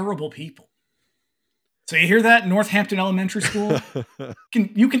all terrible people. So you hear that, Northampton Elementary School?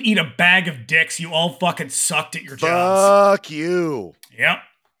 You can eat a bag of dicks. You all fucking sucked at your jobs. Fuck you. Yep.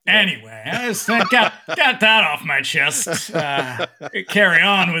 Anyway, I just got that off my chest. Carry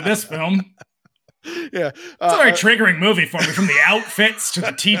on with this film. Yeah, it's a very triggering movie for me, from the outfits to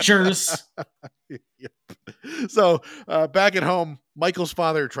the teachers. Yep. So back at home, Michael's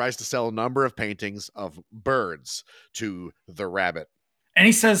father tries to sell a number of paintings of birds to the Rabbit. And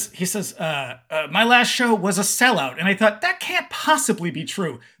he says, my last show was a sellout. And I thought, that can't possibly be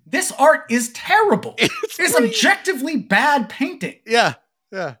true. This art is terrible. It's objectively bad painting. Yeah.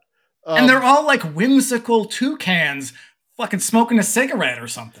 And they're all like whimsical toucans fucking smoking a cigarette or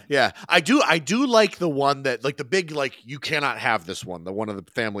something. Yeah, I do like the one that, like the big, like, you cannot have this one, the one of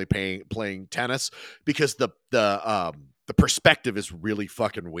the family playing tennis, because the perspective is really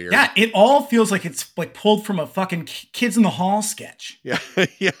fucking weird. Yeah, it all feels like it's like pulled from a fucking Kids in the Hall sketch.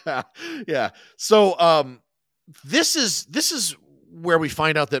 Yeah. So this is where we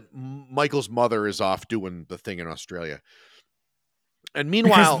find out that Michael's mother is off doing the thing in Australia. And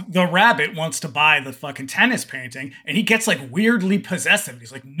meanwhile, because the Rabbit wants to buy the fucking tennis painting, and he gets like weirdly possessive.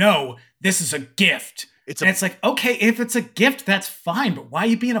 He's like, no, this is a gift. It's like, okay, if it's a gift, that's fine, but why are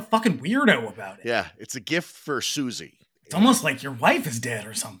you being a fucking weirdo about it? Yeah, it's a gift for Susie. It's almost like your wife is dead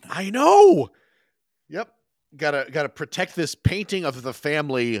or something. I know. Yep. gotta protect this painting of the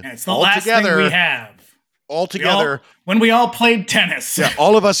family. And it's the last thing we have. All together. When we all played tennis. Yeah,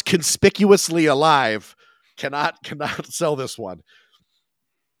 all of us conspicuously alive cannot sell this one.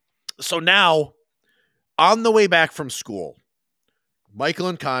 So now, on the way back from school, Michael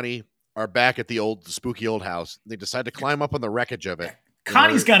and Connie are back at the spooky old house. They decide to climb up on the wreckage of it.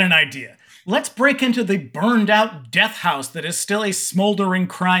 Connie's got an idea. Let's break into the burned out death house that is still a smoldering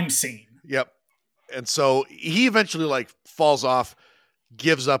crime scene. Yep. And so he eventually falls off,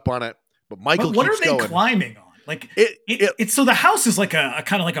 gives up on it, but Michael what keeps are they going. climbing on? It's so the house is like a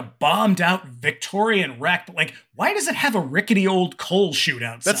kind of like a bombed out Victorian wreck, but why does it have a rickety old coal chute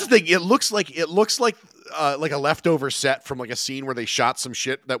outside? That's the thing. It looks like a leftover set from a scene where they shot some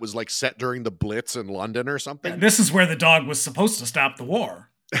shit that was set during the Blitz in London or something. Yeah, this is where the dog was supposed to stop the war.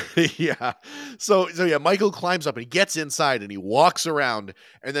 Yeah. So yeah, Michael climbs up and he gets inside and he walks around,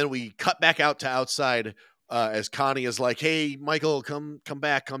 and then we cut back out to outside as Connie is like, "Hey, Michael, come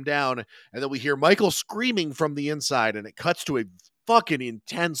back, come down." And then we hear Michael screaming from the inside, and it cuts to a fucking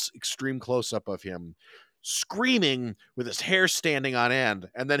intense extreme close-up of him screaming with his hair standing on end,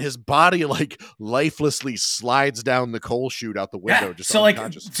 and then his body lifelessly slides down the coal chute out the window. Yeah. Just So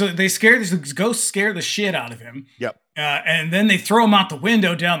unconscious. so the ghosts scare the shit out of him. Yep. And then they throw him out the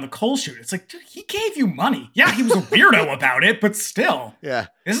window down the coal chute. It's like, dude, he gave you money. Yeah, he was a weirdo about it, but still. Yeah.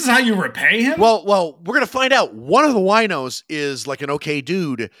 This is how you repay him? Well, we're gonna find out. One of the winos is an okay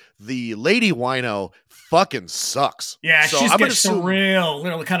dude. The lady wino fucking sucks. Yeah, so she's got a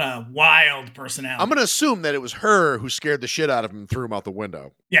real kind of wild personality. I'm gonna assume that it was her who scared the shit out of him and threw him out the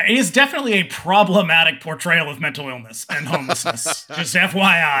window. Yeah, it is definitely a problematic portrayal of mental illness and homelessness. Just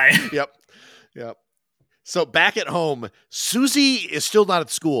FYI. Yep. So back at home, Susie is still not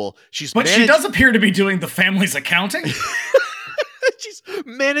at school. She does appear to be doing the family's accounting. She's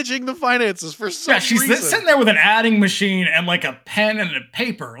managing the finances for some reason. Yeah, she's sitting there with an adding machine and a pen and a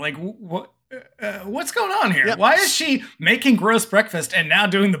paper. What's going on here? Yep. Why is she making gross breakfast and now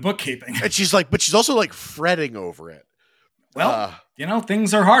doing the bookkeeping? And she's but she's also fretting over it. Well,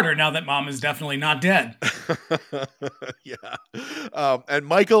 things are harder now that mom is definitely not dead. Yeah. And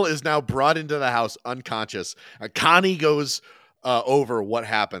Michael is now brought into the house unconscious. Connie goes over what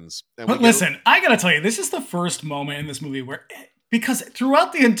happens. But listen, I got to tell you, this is the first moment in this movie because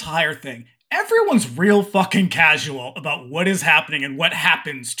throughout the entire thing, everyone's real fucking casual about what is happening and what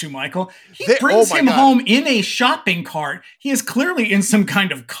happens to Michael. He brings him home in a shopping cart. He is clearly in some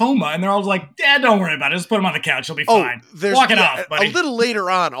kind of coma, and they're all like, "Dad, don't worry about it. Just put him on the couch. He'll be fine. Walk it off, buddy." A little later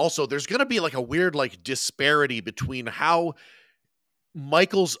on, also, there's going to be a weird disparity between how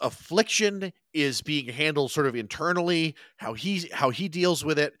Michael's affliction is being handled sort of internally, how he deals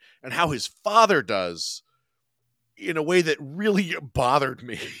with it, and how his father does, in a way that really bothered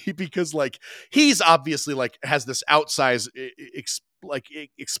me because he's obviously has this outsized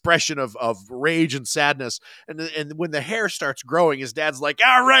expression of rage and sadness, and when the hair starts growing, his dad's like,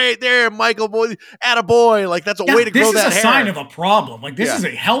 "All right, there, Michael, boy, attaboy." That's a way to grow that hair. This is a sign of a problem. This is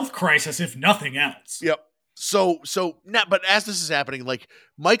a health crisis, if nothing else. Yep. So now, but as this is happening,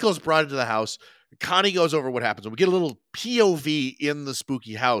 Michael's brought into the house. Connie goes over what happens, and we get a little POV in the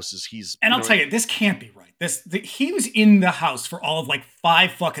spooky house as he's. And I'll tell you, this can't be right. He was in the house for all of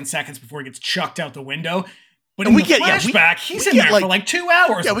 5 fucking seconds before he gets chucked out the window. But in the flashback, he's in there for 2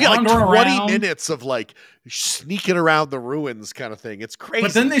 hours. Yeah, we got 20 minutes of sneaking around the ruins kind of thing. It's crazy.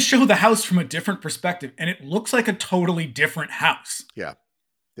 But then they show the house from a different perspective, and it looks like a totally different house. Yeah.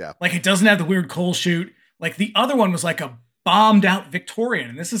 It doesn't have the weird coal chute. The other one was a bombed out Victorian,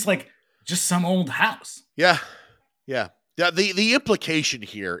 and this is just some old house. Yeah. The implication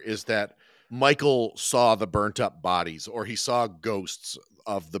here is that Michael saw the burnt up bodies, or he saw ghosts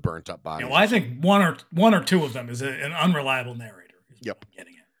of the burnt up bodies. Yeah, well, I think one or two of them is an unreliable narrator. Yep.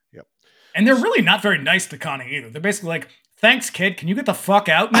 Getting it. Yep. And they're really not very nice to Connie either. They're basically "Thanks, kid. Can you get the fuck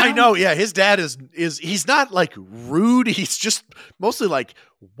out now?" I know. Yeah, his dad is he's not rude. He's just mostly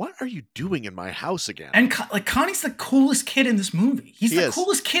 "What are you doing in my house again?" And Connie's the coolest kid in this movie. He's the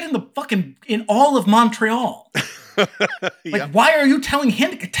coolest kid in all of Montreal. Why are you telling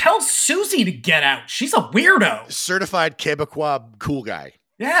him? Tell Susie to get out. She's a weirdo. Certified Quebecois cool guy.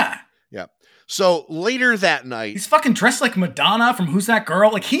 Yeah. So later that night, he's fucking dressed like Madonna from Who's That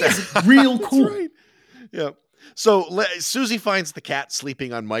Girl? He is real cool. Right. Yeah. So Susie finds the cat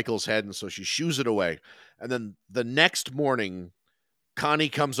sleeping on Michael's head, and so she shoos it away. And then the next morning, Connie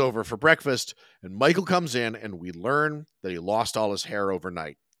comes over for breakfast, and Michael comes in, and we learn that he lost all his hair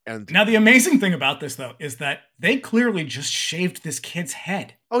overnight. And now the amazing thing about this, though, is that they clearly just shaved this kid's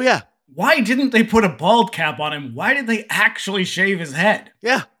head. Oh, yeah. Why didn't they put a bald cap on him? Why did they actually shave his head?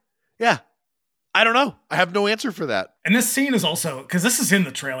 Yeah. I don't know. I have no answer for that. And this scene is also, because this is in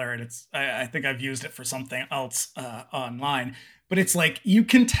the trailer, and I think I've used it for something else online, but it's like, you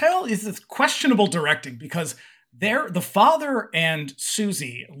can tell it's questionable directing, because the father and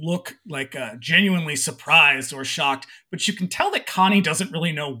Susie look like genuinely surprised or shocked, but you can tell that Connie doesn't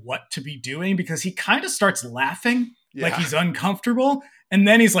really know what to be doing, because he kind of starts laughing like he's uncomfortable. And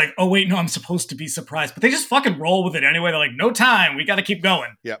then he's like, oh, wait, no, I'm supposed to be surprised. But they just fucking roll with it anyway. They're like, no time. We got to keep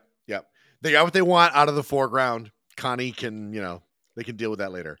going. Yep. They got what they want out of the foreground. Connie can, they can deal with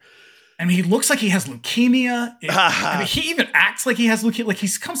that later. I mean, he looks like he has leukemia. He even acts like he has leukemia. Like, he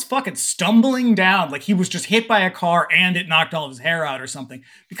comes fucking stumbling down. Like he was just hit by a car and it knocked all of his hair out or something.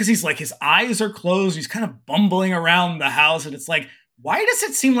 Because he's like, his eyes are closed. He's kind of bumbling around the house. And it's like, why does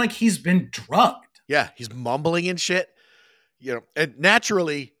it seem like he's been drugged? Yeah, he's mumbling and shit. And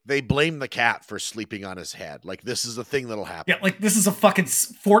naturally, they blame the cat for sleeping on his head. Like, this is a thing that'll happen. Yeah, like, this is a fucking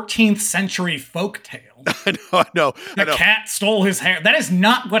 14th century folk tale. I know. The cat stole his hair. That is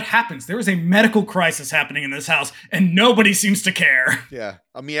not what happens. There is a medical crisis happening in this house, and nobody seems to care. Yeah,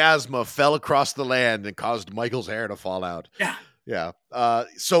 a miasma fell across the land and caused Michael's hair to fall out. Yeah.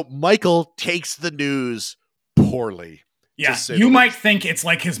 So Michael takes the news poorly. Yeah, you might think it's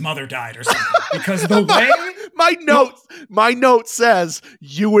like his mother died or something, because the way... My note says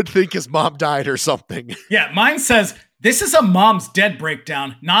you would think his mom died or something. Yeah, mine says this is a mom's dead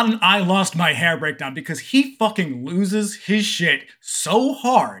breakdown, not an I lost my hair breakdown, because he fucking loses his shit so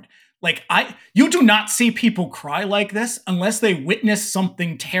hard. Like, you do not see people cry like this unless they witness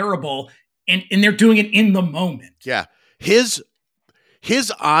something terrible and they're doing it in the moment. Yeah. His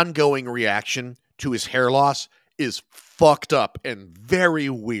ongoing reaction to his hair loss is fucked up and very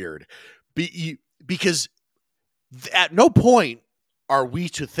weird. Because at no point are we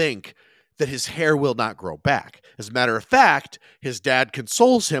to think that his hair will not grow back. As a matter of fact, his dad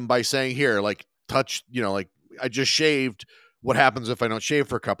consoles him by saying, here, like, touch, like, I just shaved. What happens if I don't shave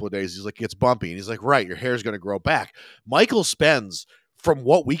for a couple of days? He's like, it's bumpy. And he's like, right, your hair's going to grow back. Michael spends, from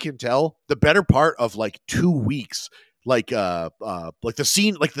what we can tell, the better part of like 2 weeks, like the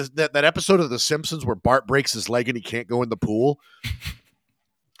scene, like that episode of The Simpsons where Bart breaks his leg and he can't go in the pool.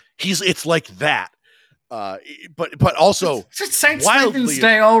 It's like that. But also it's St. Stephen's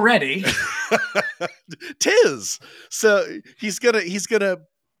Day already. Tis. So he's gonna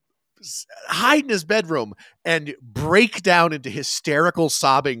hide in his bedroom and break down into hysterical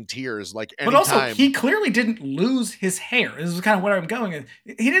sobbing tears like anytime. But also, he clearly didn't lose his hair. This is kind of where I'm going.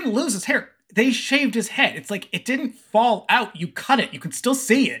 He didn't lose his hair. They shaved his head. It's like it didn't fall out. You cut it. You can still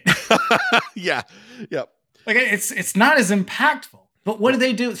see it. Yeah. Yep. Like it's not as impactful. But what do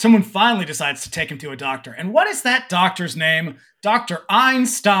they do? Someone finally decides to take him to a doctor. And what is that doctor's name? Dr.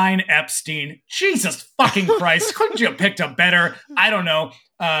 Einstein Epstein. Jesus fucking Christ. Couldn't you have picked a better, I don't know,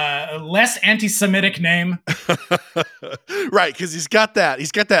 less anti-Semitic name? Right, because he's got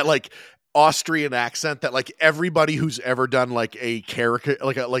that like Austrian accent that like everybody who's ever done like a character,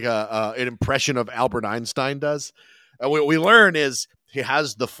 like an impression of Albert Einstein does. And what we learn is he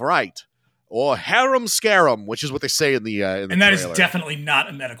has the fright. Or harem scarum, which is what they say in the and that trailer. Is definitely not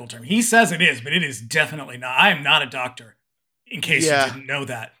a medical term. He says it is, but it is definitely not. I am not a doctor, in case you didn't know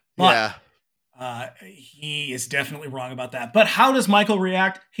that. But he is definitely wrong about that. But how does Michael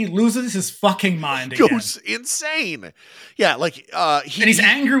react? He loses his fucking mind again. Goes insane. Yeah, like and he's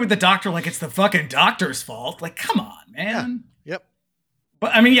angry with the doctor like it's the fucking doctor's fault. Like, come on, man. Yeah. Yep.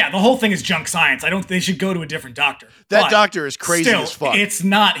 But I mean, yeah, the whole thing is junk science. They should go to a different doctor. That doctor is crazy as fuck. It's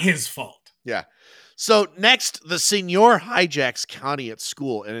not his fault. Yeah. So next, the Signor hijacks Connie at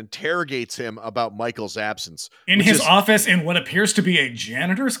school and interrogates him about Michael's absence. In his office in what appears to be a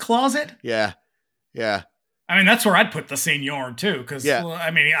janitor's closet? Yeah. Yeah. I mean, that's where I'd put the Signor, too. Because,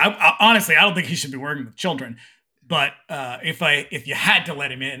 I mean, I honestly, I don't think he should be working with children. But if you had to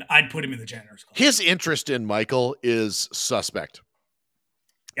let him in, I'd put him in the janitor's closet. His interest in Michael is suspect.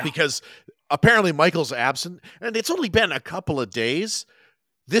 Yeah. Because apparently Michael's absent, and it's only been a couple of days.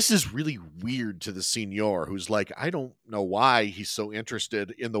 This is really weird to the Signor, who's like, I don't know why he's so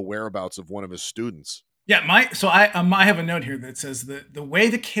interested in the whereabouts of one of his students. Yeah, I have a note here that says the way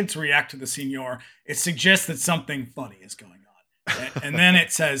the kids react to the Signor, it suggests that something funny is going on. And then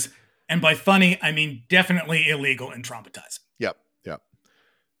it says, and by funny, I mean definitely illegal and traumatizing. Yep.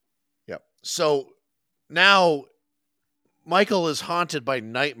 So now Michael is haunted by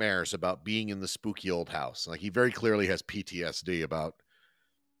nightmares about being in the spooky old house. Like, he very clearly has PTSD about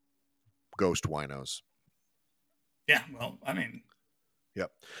ghost winos. Yeah, well, I mean.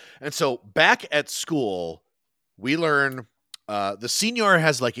 Yep. And so back at school, we learn the Signor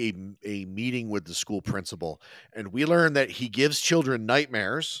has like a meeting with the school principal, and we learn that he gives children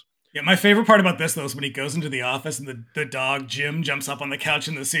nightmares Yeah, my favorite part about this, though, is when he goes into the office and the dog, Jim, jumps up on the couch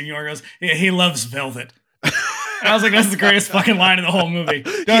and the senior goes, yeah, he loves velvet. And I was like, that's the greatest fucking line in the whole movie.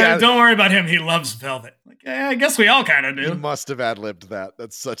 Don't worry about him. He loves velvet. Like, yeah, I guess we all kind of do. You must have ad-libbed that.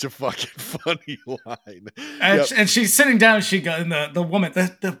 That's such a fucking funny line. And she's sitting down. She goes, and the woman,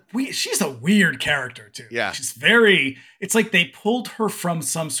 she's a weird character, too. Yeah. She's it's like they pulled her from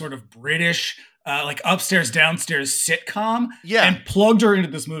some sort of British like upstairs downstairs sitcom and plugged her into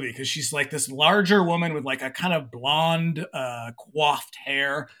this movie because she's like this larger woman with like a kind of blonde coiffed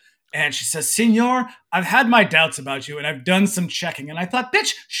hair, and she says, Senor, I've had my doubts about you and I've done some checking, and I thought,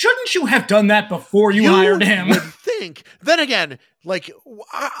 bitch, shouldn't you have done that before you hired him? Would think. Then again, like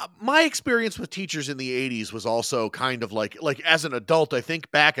my experience with teachers in the 80s was also kind of like as an adult, I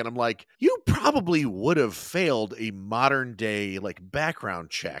think back and I'm like, you probably would have failed a modern day like background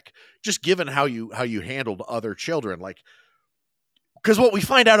check, just given how you handled other children. Like, because what we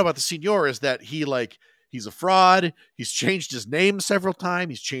find out about the Senor is that he's a fraud. He's changed his name several times.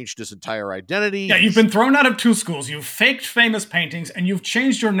 He's changed his entire identity. Yeah, you've been thrown out of 2 schools. You've faked famous paintings, and you've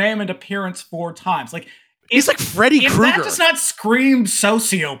changed your name and appearance 4 times. Like, he's like Freddy Krueger. That does not scream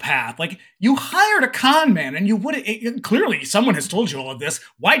sociopath. Like, you hired a con man, and you would clearly someone has told you all of this.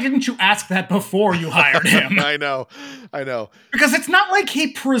 Why didn't you ask that before you hired him? I know. Because it's not like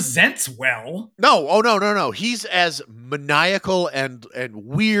he presents well. No. Oh, no. He's as maniacal and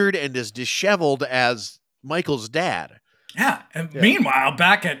weird and as disheveled as Michael's dad. Yeah. And meanwhile,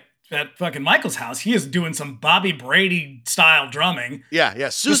 back at fucking Michael's house, he is doing some Bobby Brady style drumming. Yeah.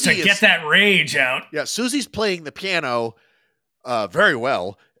 Susie just to get that rage out. Yeah. Susie's playing the piano very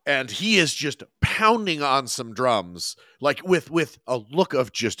well, and he is just pounding on some drums, like with a look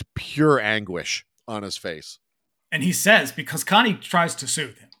of just pure anguish on his face. And he says, because Connie tries to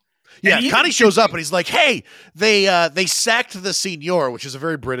soothe him. Yeah, Connie shows up and he's like, hey, they sacked the Senor, which is a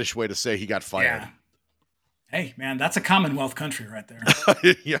very British way to say he got fired. Yeah. Hey, man, that's a Commonwealth country right there.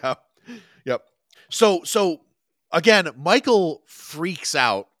 Yeah. Yep. So again, Michael freaks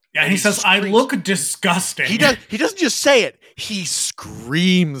out. Yeah, and he says, I look disgusting. He doesn't just say it. He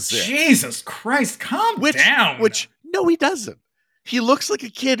screams it. Jesus Christ, calm down. No, he doesn't. He looks like a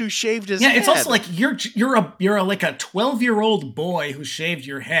kid who shaved his head. Yeah, it's also like you're like a 12-year-old boy who shaved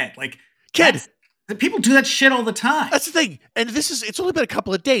your head. Like, kid. People do that shit all the time. That's the thing. And it's only been a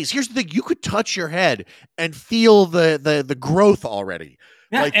couple of days. Here's the thing. You could touch your head and feel the growth already.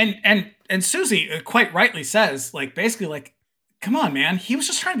 Yeah, like, and Susie quite rightly says, like, basically, like, come on, man. He was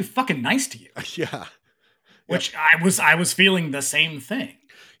just trying to be fucking nice to you. Yeah. Which I was feeling the same thing.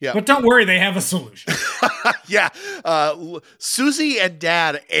 Yeah. But don't worry, they have a solution. Yeah. Susie and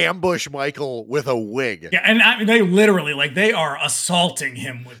Dad ambush Michael with a wig. Yeah, and they literally, like, they are assaulting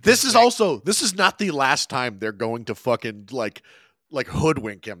him with this is not the last time they're going to fucking like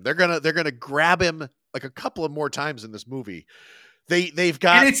hoodwink him. They're gonna grab him like a couple of more times in this movie. They've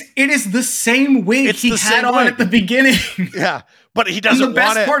got, and it is the same wig he had on at the beginning. Yeah, but he doesn't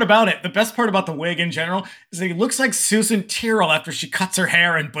want it. The best part about the wig in general is that he looks like Susan Tyrrell after she cuts her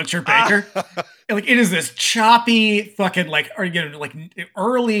hair in Butcher Baker. Like, it is this choppy fucking like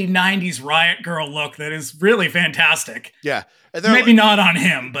early 90s Riot Girl look that is really fantastic. Yeah. Maybe not on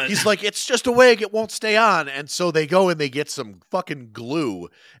him, but he's like, it's just a wig, it won't stay on. And so they go and they get some fucking glue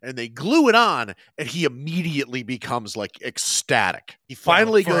and they glue it on, and he immediately becomes like ecstatic. He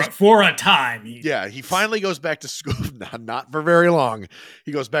finally goes for a time. He finally goes back to school. Not for very long.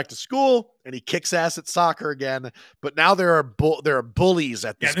 He goes back to school and he kicks ass at soccer again. But now there are bullies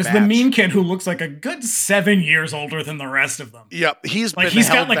at this. Yeah, there's match. the mean kid who looks like a good 7 years older than the rest of them. Yep, he's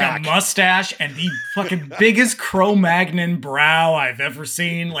got like a mustache and the fucking biggest Cro-Magnon brow I've ever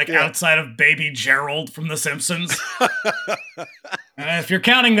seen, outside of Baby Gerald from The Simpsons. If you're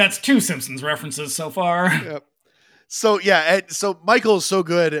counting, that's 2 Simpsons references so far. Yep. So so Michael is so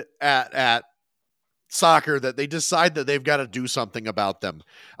good at soccer that they decide that they've got to do something about him.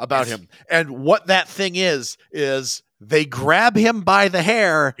 And what that thing is they grab him by the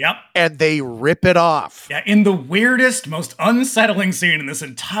hair. Yep. And they rip it off. Yeah, in the weirdest, most unsettling scene in this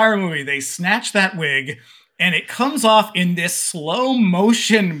entire movie, they snatch that wig and it comes off in this slow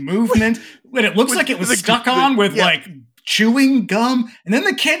motion movement when it looks like it was stuck on with like chewing gum. And then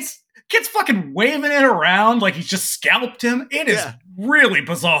the kid's fucking waving it around like he's just scalped him. It is really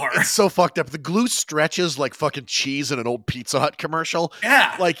bizarre. It's so fucked up. The glue stretches like fucking cheese in an old Pizza Hut commercial.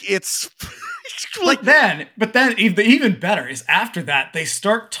 Yeah. Like it's but then even better is after that, they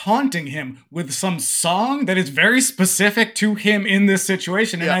start taunting him with some song that is very specific to him in this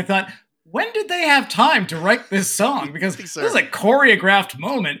situation. And I thought, when did they have time to write this song? Because this is a choreographed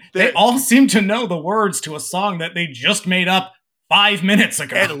moment. They all seem to know the words to a song that they just made up 5 minutes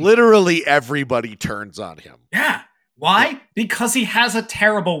ago. And literally everybody turns on him. Yeah. Why? Because he has a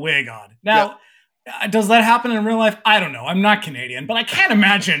terrible wig on. Now, does that happen in real life? I don't know. I'm not Canadian, but I can't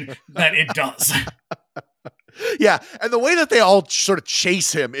imagine that it does. Yeah, and the way that they all sort of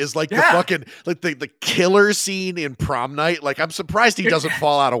chase him is like the fucking like the killer scene in Prom Night. Like, I'm surprised he doesn't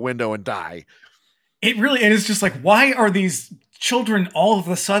fall out a window and die. It is just like, why are these children all of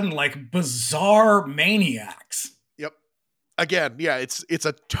a sudden like bizarre maniacs? Yep. Again, yeah, it's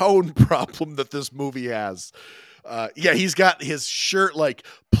a tone problem that this movie has. He's got his shirt like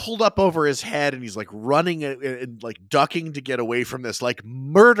pulled up over his head, and he's like running and like ducking to get away from this like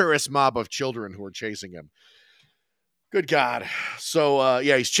murderous mob of children who are chasing him. Good God. So,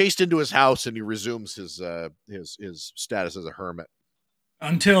 he's chased into his house, and he resumes his status as a hermit.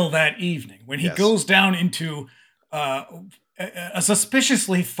 Until that evening, when he goes down into a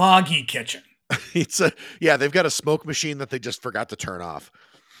suspiciously foggy kitchen. They've got a smoke machine that they just forgot to turn off.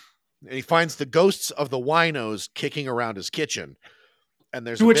 And he finds the ghosts of the winos kicking around his kitchen. And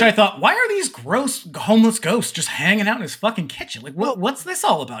there's I thought, why are these gross homeless ghosts just hanging out in his fucking kitchen? Like, what's this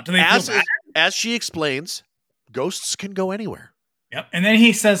all about? Do they feel bad? As she explains, ghosts can go anywhere. Yep. And then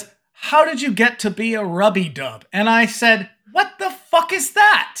he says, how did you get to be a rubby-dub? And I said, what the fuck is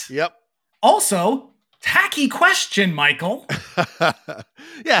that? Yep. Also, tacky question, Michael.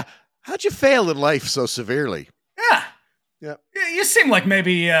 Yeah. How'd you fail in life so severely? Yeah. Yep. You seem like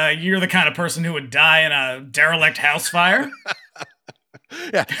maybe you're the kind of person who would die in a derelict house fire.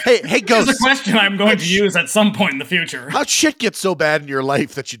 Yeah. Hey, ghost. Here's a question I'm going to use at some point in the future. How'd shit get so bad in your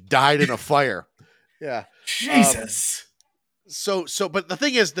life that you died in a fire? Yeah. Jesus. But the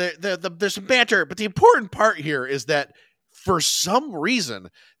thing is, there's some banter, but the important part here is that for some reason,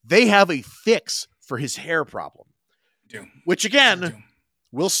 they have a fix for his hair problem. Which, again,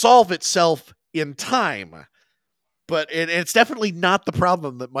 will solve itself in time. But it's definitely not the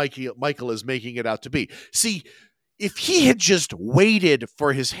problem that Michael is making it out to be. See, if he had just waited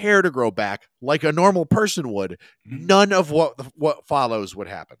for his hair to grow back like a normal person would, none of what follows would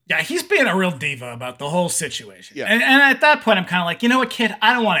happen. Yeah, he's being a real diva about the whole situation. Yeah. And at that point, I'm kind of like, you know what, kid?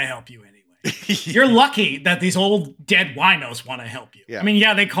 I don't want to help you anyway. You're lucky that these old dead winos want to help you. Yeah. I mean,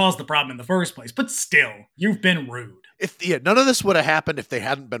 they caused the problem in the first place, but still, you've been rude. None of this would have happened if they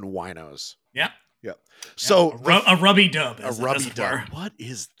hadn't been winos. Yeah. Yeah. So a rubby dub. A rubby dub. What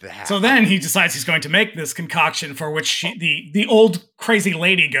is that? So then he decides he's going to make this concoction for which the old crazy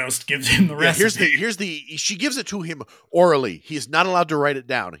lady ghost gives him the recipe. She gives it to him orally. He's not allowed to write it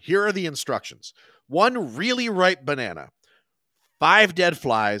down. Here are the instructions. 1 really ripe banana, 5 dead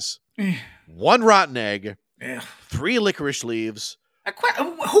flies, 1 rotten egg, 3 licorice leaves.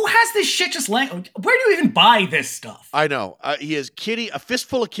 Who has this shit just laying? Where do you even buy this stuff? I know. He has a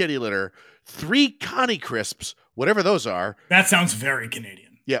fistful of kitty litter, 3 Connie crisps, whatever those are. That sounds very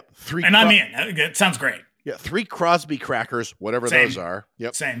Canadian. Yep. 3. And I'm in. It sounds great. Yeah. 3 Crosby crackers, whatever those are.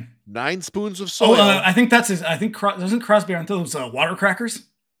 Yep. Same. 9 spoons of soil. I think doesn't Crosby, aren't those water crackers?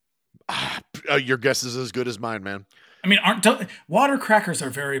 Your guess is as good as mine, man. I mean, water crackers are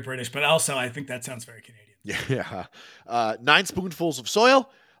very British, but also I think that sounds very Canadian. Yeah. 9 spoonfuls of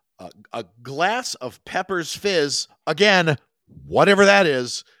soil, a glass of Pepper's Fizz. Again, whatever that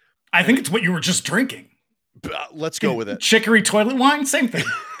is. I think it's what you were just drinking. Let's go with it. Chicory toilet wine, same thing.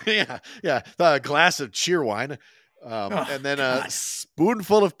 Yeah. A glass of Cheerwine, and then a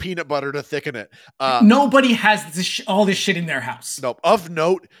spoonful of peanut butter to thicken it. Nobody has all this shit in their house. No. Of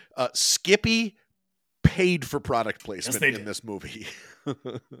note, Skippy paid for product placement in this movie.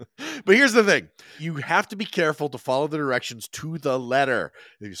 But here's the thing. You have to be careful to follow the directions to the letter.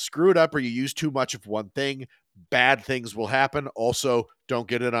 If you screw it up or you use too much of one thing, bad things will happen. Also, don't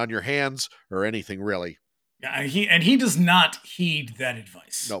get it on your hands or anything really. Yeah, he does not heed that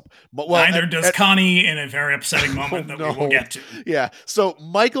advice. Nope. Neither does Connie in a very upsetting moment that we will get to. Yeah. So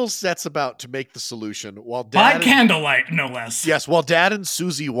Michael sets about to make the solution while by candlelight, no less. Yes, while Dad and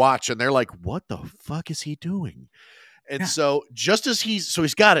Susie watch, and they're like, "What the fuck is he doing?" And so just as he's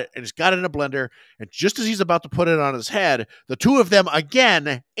got it, and he's got it in a blender, and just as he's about to put it on his head, the two of them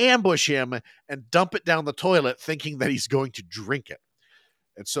again ambush him and dump it down the toilet, thinking that he's going to drink it.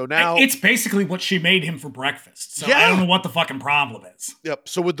 And so now it's basically what she made him for breakfast. So I don't know what the fucking problem is. Yep.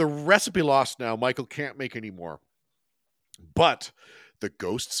 So with the recipe lost now, Michael can't make any more. But the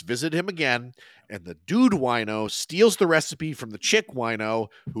ghosts visit him again, and the dude wino steals the recipe from the chick wino,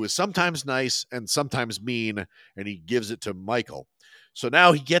 who is sometimes nice and sometimes mean, and he gives it to Michael. So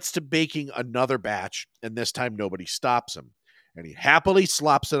now he gets to baking another batch, and this time nobody stops him. And he happily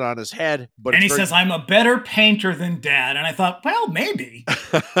slops it on his head. And he says, "I'm a better painter than Dad." And I thought, well, maybe.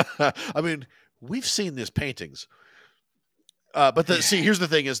 I mean, we've seen these paintings. But see, here's the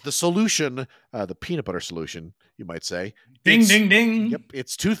thing: is the solution, the peanut butter solution, you might say. Ding, ding, ding. Yep,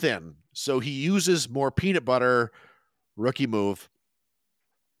 it's too thin, so he uses more peanut butter. Rookie move,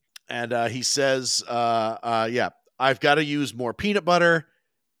 and he says, "Yeah, I've got to use more peanut butter.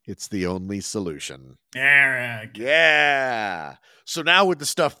 It's the only solution." Eric. Yeah. So now with the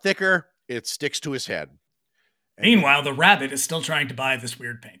stuff thicker, it sticks to his head. Meanwhile, the rabbit is still trying to buy this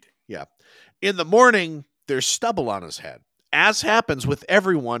weird painting. Yeah. In the morning, there's stubble on his head, as happens with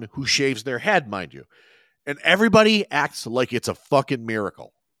everyone who shaves their head, mind you. And everybody acts like it's a fucking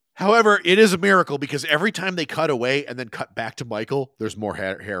miracle. However, it is a miracle because every time they cut away and then cut back to Michael, there's more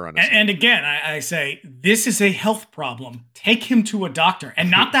hair on his head. And again, I say, this is a health problem. Take him to a doctor.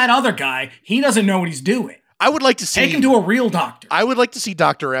 And not that other guy. He doesn't know what he's doing. I would like to see... Take him to a real doctor. I would like to see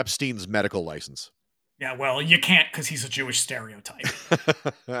Dr. Epstein's medical license. Yeah, well, you can't because he's a Jewish stereotype.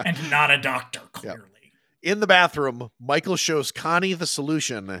 And not a doctor, clearly. Yep. In the bathroom, Michael shows Connie the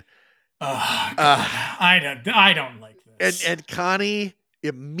solution. I don't like this. And Connie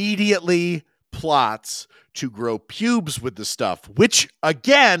immediately plots to grow pubes with the stuff, which,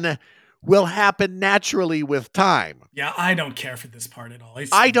 again, will happen naturally with time. Yeah, I don't care for this part at all. It's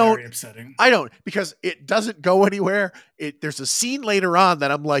very upsetting. I don't, because it doesn't go anywhere. There's a scene later on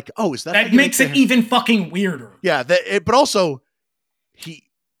that I'm like, oh, is that... That makes it even fucking weirder. Yeah, but also,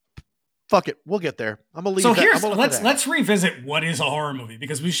 fuck it, we'll get there. I'm gonna leave. So let's revisit what is a horror movie,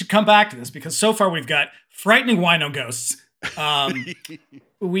 because we should come back to this, because so far we've got frightening wino ghosts.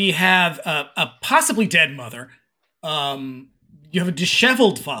 We have a possibly dead mother. You have a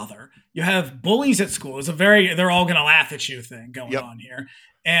disheveled father. You have bullies at school. It's they're all gonna laugh at you thing going on here.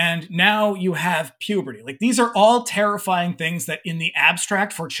 And now you have puberty. Like, these are all terrifying things that in the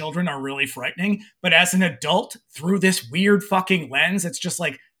abstract for children are really frightening. But as an adult, through this weird fucking lens, it's just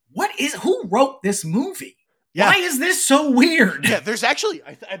like, who wrote this movie? Yeah. Why is this so weird? Yeah, there's actually,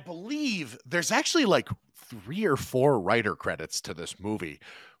 I believe there's actually like 3 or 4 writer credits to this movie,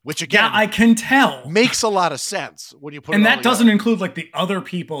 which again, I can tell, makes a lot of sense when you put and it all that doesn't include like the other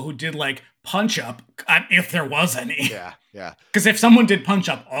people who did like Punch Up, if there was any. Yeah. Because if someone did Punch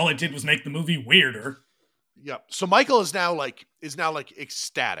Up, all it did was make the movie weirder. Yep. So Michael is now like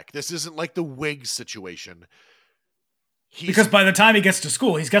ecstatic. This isn't like the wig situation. Because by the time he gets to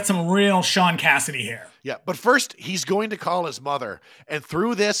school, he's got some real Sean Cassidy hair. Yeah, but first, he's going to call his mother. And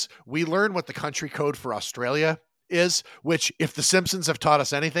through this, we learn what the country code for Australia is, which, if The Simpsons have taught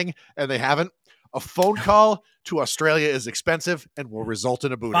us anything, and they haven't, a phone call to Australia is expensive and will result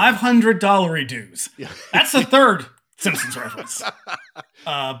in a booty. $500 dues. Yeah. That's the third Simpsons reference.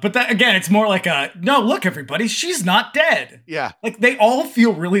 But that, again, it's more like no, look, everybody, she's not dead. Yeah. Like, they all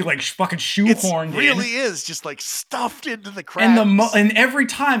feel really like fucking shoehorned. It really is just like stuffed into the cracks. And every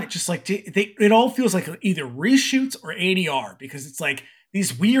time it just like, it all feels like either reshoots or ADR, because it's like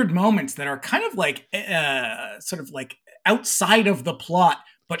these weird moments that are kind of like, sort of like outside of the plot,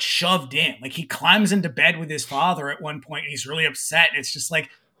 but shoved in. Like, he climbs into bed with his father at one point and he's really upset. And it's just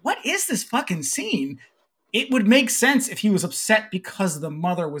like, what is this fucking scene? It would make sense if he was upset because the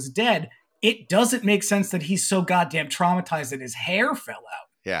mother was dead. It doesn't make sense that he's so goddamn traumatized that his hair fell out.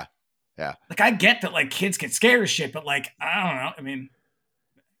 Yeah. Like, I get that, like, kids get scared of shit, but, like, I don't know. I mean,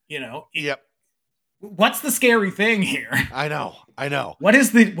 you know. Yep. What's the scary thing here? I know. What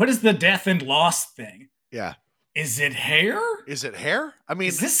is the death and loss thing? Yeah. Is it hair? I mean,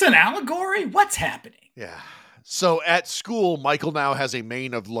 is this an allegory? What's happening? Yeah. So at school, Michael now has a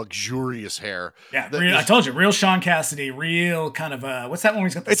mane of luxurious hair. Yeah, I told you, real Sean Cassidy, real kind of what's that one where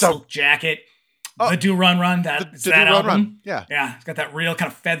he's got the silk jacket? The Do Run Run, that album. Run. Yeah. Yeah, it's got that real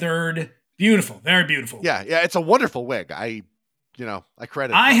kind of feathered, beautiful, very beautiful. Yeah, it's a wonderful wig. I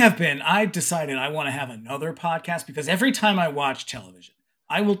credit. I've decided I want to have another podcast, because every time I watch television,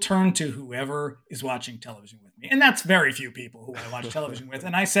 I will turn to whoever is watching television with me. And that's very few people who I watch television with.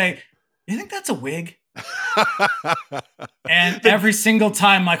 And I say, you think that's a wig? And every single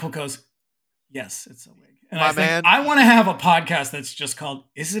time Michael goes, yes, it's a wig. And I think, I want to have a podcast that's just called,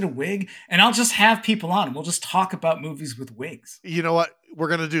 Is It a Wig? And I'll just have people on and we'll just talk about movies with wigs. You know what? We're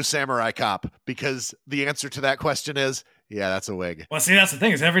going to do Samurai Cop, because the answer to that question is, yeah, that's a wig. Well, see, that's the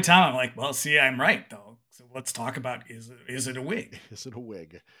thing, is every time I'm like, well, see, I'm right, though. So let's talk about, is it a wig? Is it a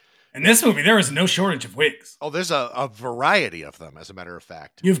wig? In this movie, there is no shortage of wigs. Oh, there's a variety of them, as a matter of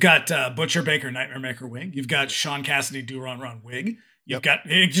fact. You've got Butcher Baker Nightmare Maker wig. You've got Sean Cassidy Do Run Run wig. You've got,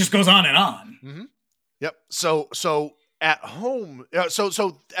 it just goes on and on. Mm-hmm. Yep. So at home,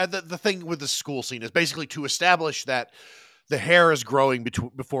 the thing with the school scene is basically to establish that the hair is growing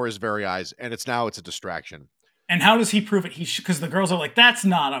before his very eyes, and it's a distraction. And how does he prove it? Because the girls are like, that's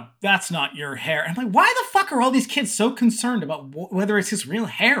not your hair. And I'm like, why the fuck are all these kids so concerned about whether it's his real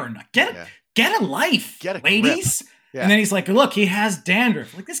hair or not? Get a life, ladies. Yeah. And then he's like, look, he has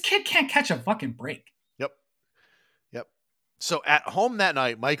dandruff. Like, this kid can't catch a fucking break. Yep. So at home that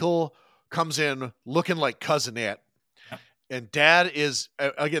night, Michael comes in looking like Cousin It. And Dad is,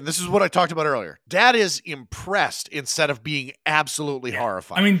 again, this is what I talked about earlier. Dad is impressed instead of being absolutely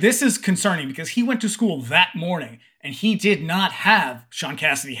horrified. I mean, this is concerning because he went to school that morning and he did not have Sean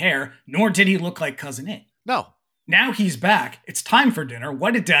Cassidy hair, nor did he look like Cousin It. No. Now he's back. It's time for dinner.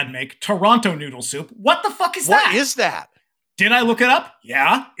 What did Dad make? Toronto noodle soup. What the fuck is that? What is that? Did I look it up?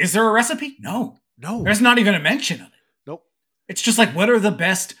 Yeah. Is there a recipe? No. There's not even a mention of it. Nope. It's just like, what are the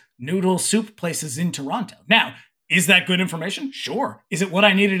best noodle soup places in Toronto? Now, is that good information? Sure. Is it what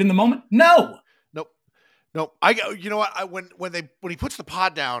I needed in the moment? No. Nope. You know what? When he puts the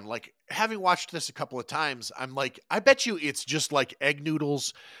pod down, like having watched this a couple of times, I'm like, I bet you it's just like egg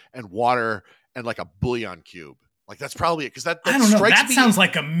noodles and water and like a bouillon cube. Like that's probably it. Because that I don't know. That sounds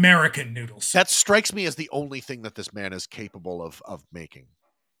like American noodles. That strikes me as the only thing that this man is capable of making.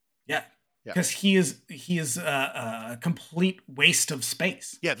 Yeah. Because he is a complete waste of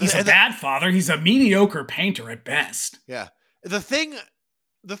space. Yeah, he's a bad father. He's a mediocre painter at best. Yeah. The thing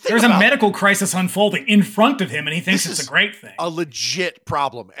there's a medical crisis unfolding in front of him, and he thinks it's a great thing. A legit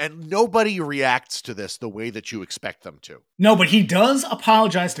problem, and nobody reacts to this the way that you expect them to. No, but he does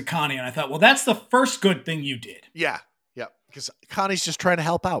apologize to Connie, and I thought, well, that's the first good thing you did. Yeah. Because Connie's just trying to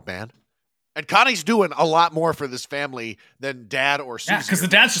help out, man. And Connie's doing a lot more for this family than Dad or Susie. Yeah, because the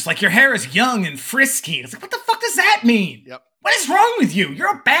dad's just like, your hair is young and frisky. It's like, what the fuck does that mean? Yep. What is wrong with you?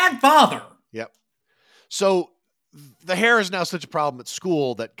 You're a bad father. Yep. So the hair is now such a problem at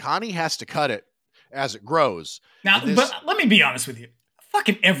school that Connie has to cut it as it grows. Now, but let me be honest with you.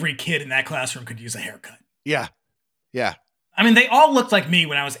 Fucking every kid in that classroom could use a haircut. Yeah. I mean, they all looked like me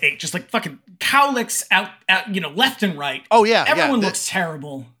when I was 8. Just like fucking cowlicks out, left and right. Oh, yeah. Everyone looks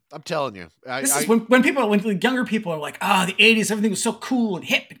terrible. I'm telling you. This is when the younger people are like, the 80s, everything was so cool and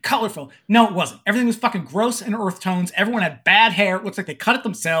hip and colorful. No, it wasn't. Everything was fucking gross and earth tones. Everyone had bad hair. It looks like they cut it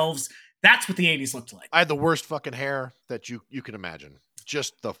themselves. That's what the 80s looked like. I had the worst fucking hair that you can imagine.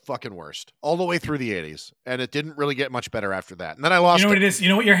 Just the fucking worst. All the way through the 80s. And it didn't really get much better after that. And then I lost You know what it is? You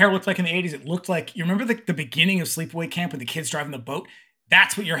know what your hair looked like in the 80s? It looked like, you remember the beginning of Sleepaway Camp when the kids driving the boat?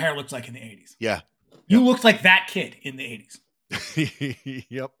 That's what your hair looked like in the 80s. Yeah. You looked like that kid in the 80s.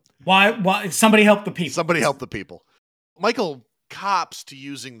 Yep. Why? Somebody help the people. Michael cops to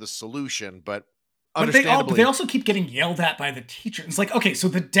using the solution, but understandably, they also keep getting yelled at by the teacher. It's like, okay, so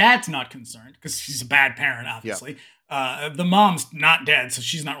the dad's not concerned because she's a bad parent, obviously. Yep. The mom's not dead, so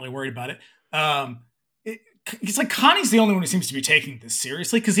she's not really worried about it. It's like Connie's the only one who seems to be taking this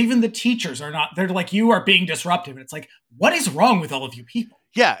seriously because even the teachers are not. They're like, you are being disruptive. And it's like, what is wrong with all of you people?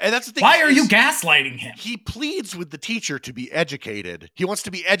 Yeah, and that's the thing. Why are you gaslighting him? He pleads with the teacher to be educated. He wants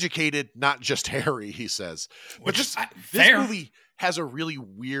to be educated, not just Harry, he says. But this movie has a really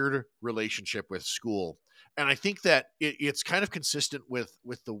weird relationship with school. And I think that it's kind of consistent with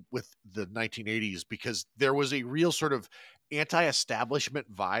the 1980s because there was a real sort of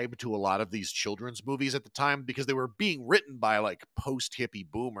anti-establishment vibe to a lot of these children's movies at the time because they were being written by like post-hippie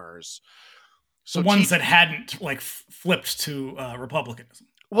boomers. So the ones that hadn't like flipped to Republicanism.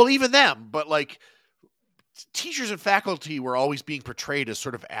 Well, even them, but like teachers and faculty were always being portrayed as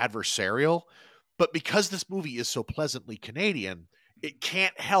sort of adversarial. But because this movie is so pleasantly Canadian, it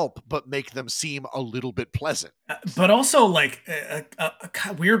can't help but make them seem a little bit pleasant. But also like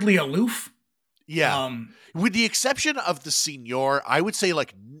weirdly aloof. Yeah. With the exception of the senior, I would say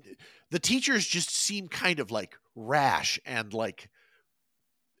like the teachers just seem kind of like rash and like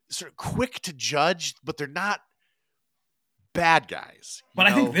sort of quick to judge, but they're not bad guys. But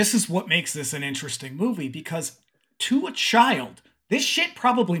I think this is what makes this an interesting movie because to a child, this shit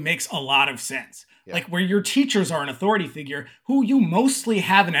probably makes a lot of sense. Yeah. Like where your teachers are an authority figure who you mostly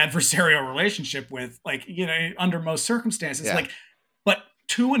have an adversarial relationship with, like, under most circumstances. Yeah. Like, but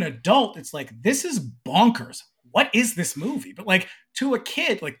to an adult, it's like, this is bonkers. What is this movie? But like to a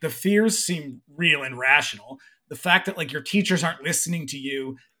kid, like the fears seem real and rational. The fact that like your teachers aren't listening to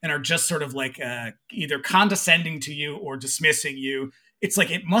you and are just sort of like either condescending to you or dismissing you. It's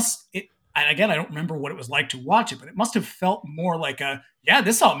like and again, I don't remember what it was like to watch it, but it must have felt more like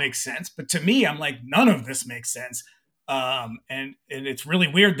this all makes sense. But to me, I'm like, none of this makes sense. And it's really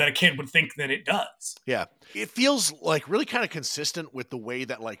weird that a kid would think that it does. Yeah. It feels like really kind of consistent with the way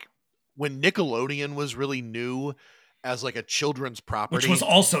that like when Nickelodeon was really new as like a children's property, which was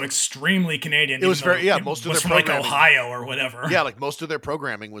also extremely Canadian. It was very most of was their from like programming, Ohio or whatever. Yeah, like most of their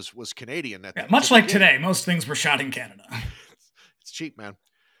programming was Canadian. Much like today, most things were shot in Canada. It's cheap, man.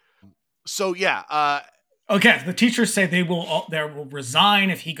 So yeah. Okay, the teachers say they will resign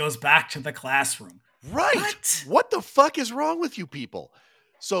if he goes back to the classroom. Right. What the fuck is wrong with you people?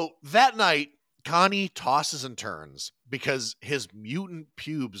 So that night, Connie tosses and turns because his mutant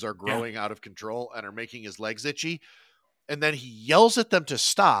pubes are growing out of control and are making his legs itchy. And then he yells at them to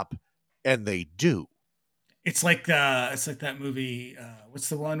stop, and they do. It's like that movie. What's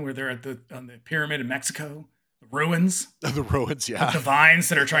the one where they're on the pyramid in Mexico? The ruins. The ruins, yeah. With the vines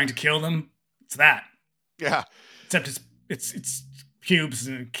that are trying to kill them. It's that. Yeah. Except it's pubes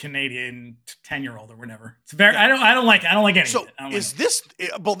and a Canadian 10-year-old or whatever. It's very I don't like any so of it.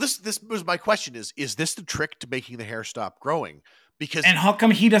 This was my question is this the trick to making the hair stop growing? Because and how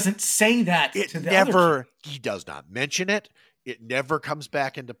come he doesn't say that to the other he does not mention it. It never comes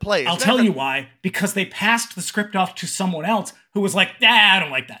back into play. I'll tell you why. Because they passed the script off to someone else who was like, I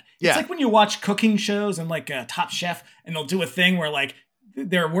don't like that. It's like when you watch cooking shows and like Top Chef and they'll do a thing where like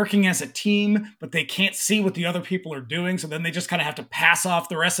they're working as a team, but they can't see what the other people are doing. So then they just kind of have to pass off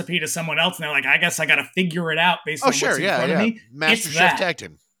the recipe to someone else. And they're like, I guess I got to figure it out based on what's in front of me. Master Chef tag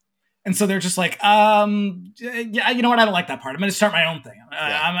team. And so they're just like, yeah, you know what? I don't like that part. I'm going to start my own thing.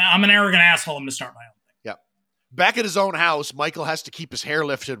 I'm an arrogant asshole. I'm going to start my own thing. Yeah. Back at his own house, Michael has to keep his hair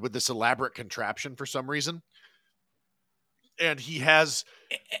lifted with this elaborate contraption for some reason. And he has...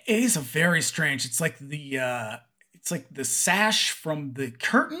 It is a very strange... It's like the sash from the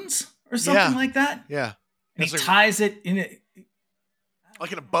curtains or something like that. Yeah. And he ties it in it.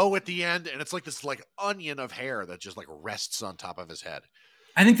 Like in a bow at the end. And it's like this like onion of hair that just like rests on top of his head.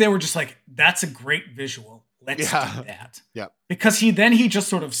 I think they were just like, that's a great visual. Let's do that. Yeah. Because he just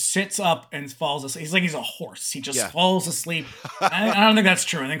sort of sits up and falls asleep. He's like he's a horse. He just falls asleep. I don't think that's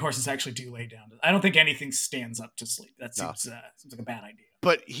true. I think horses actually do lay down. I don't think anything stands up to sleep. That seems like a bad idea.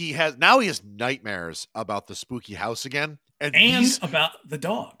 But he has nightmares about the spooky house again. And about the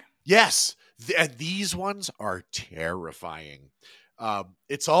dog. Yes. And these ones are terrifying.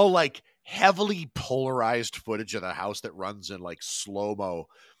 It's all like heavily polarized footage of the house that runs in like slow-mo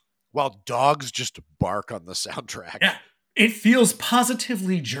while dogs just bark on the soundtrack. Yeah. It feels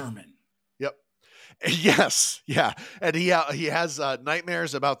positively German. Yep. Yes. Yeah. And he has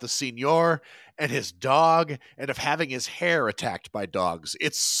nightmares about the Signor and his dog and of having his hair attacked by dogs.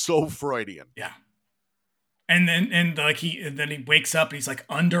 It's so Freudian. Yeah. And then he wakes up and he's like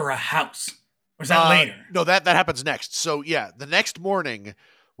under a house. Or is that later? No, that happens next. So yeah, the next morning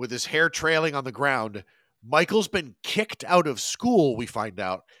with his hair trailing on the ground, Michael's been kicked out of school, we find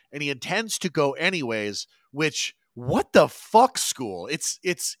out, and he intends to go anyways, which, what the fuck school? It's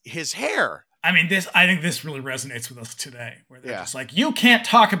his hair. I mean, I think this really resonates with us today, where they're just like, you can't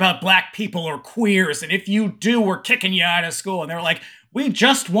talk about black people or queers, and if you do, we're kicking you out of school. And they're like, we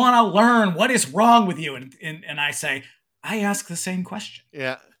just want to learn what is wrong with you. And I say, I ask the same question.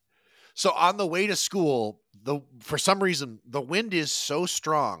 Yeah. So on the way to school, for some reason, the wind is so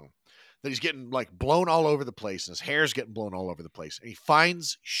strong that he's getting like blown all over the place and his hair's getting blown all over the place. And he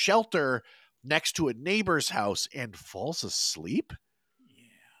finds shelter next to a neighbor's house and falls asleep.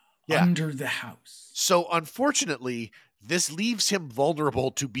 Yeah. Under the house. So unfortunately, this leaves him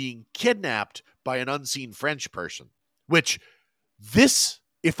vulnerable to being kidnapped by an unseen French person, which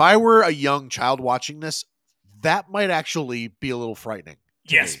if I were a young child watching this, that might actually be a little frightening.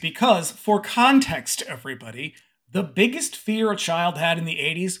 Yes, because for context, everybody, the biggest fear a child had in the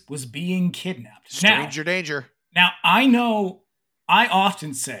 80s was being kidnapped. Stranger danger. Now, I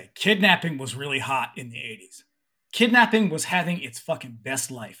often say kidnapping was really hot in the 80s. Kidnapping was having its fucking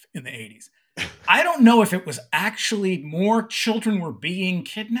best life in the 80s. I don't know if it was actually more children were being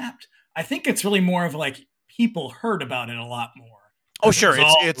kidnapped. I think it's really more of like people heard about it a lot more. Oh, sure.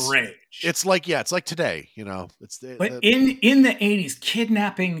 It's rage. It's like today, you know. But in the 80s,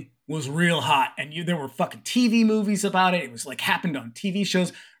 kidnapping was real hot, and there were fucking TV movies about it. It was like happened on TV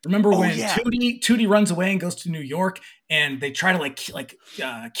shows. Remember when Tootie runs away and goes to New York, and they try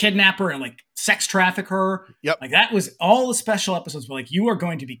to kidnap her and like sex traffic her. Yep. Like that was all the special episodes were like, you are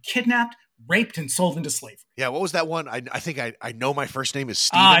going to be kidnapped, raped, and sold into slavery. Yeah. What was that one? I think I know my first name is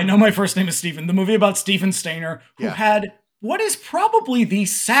Steven. I know my first name is Steven. The movie about Steven Stainer, who had what is probably the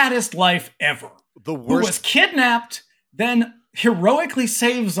saddest life ever. The worst. Who was kidnapped, then heroically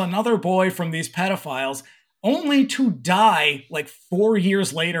saves another boy from these pedophiles, only to die like 4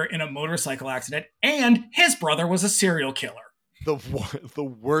 years later in a motorcycle accident, and his brother was a serial killer. The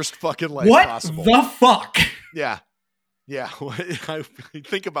worst fucking life possible. What the fuck? Yeah. Yeah, I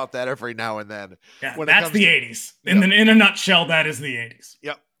think about that every now and then. Yeah, when that's the 80s. In a nutshell, that is the 80s.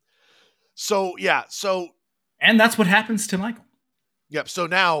 Yep. So, yeah. And that's what happens to Michael. Yep. So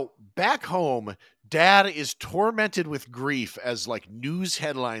now back home, Dad is tormented with grief as like news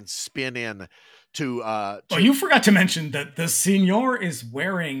headlines spin in to you forgot to mention that the Signor is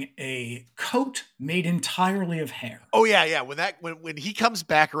wearing a coat made entirely of hair. Oh yeah. When he comes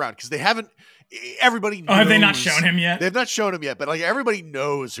back around, because they haven't, everybody knows. Have they not shown him yet? They've not shown him yet, but like everybody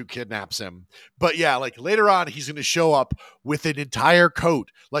knows who kidnaps him. But yeah, like later on, he's going to show up with an entire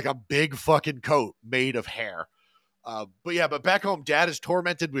coat, like a big fucking coat made of hair. But back home, Dad is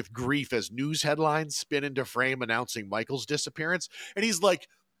tormented with grief as news headlines spin into frame announcing Michael's disappearance. And he's like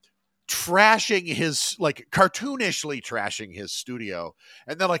cartoonishly trashing his studio.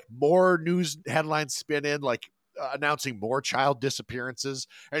 And then like more news headlines spin in, like announcing more child disappearances.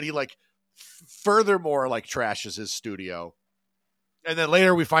 And he like furthermore like trashes his studio. And then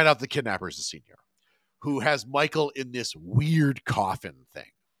later we find out the kidnapper is the Senior, who has Michael in this weird coffin thing.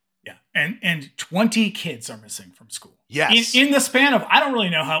 Yeah, and 20 kids are missing from school. Yes, in the span of, I don't really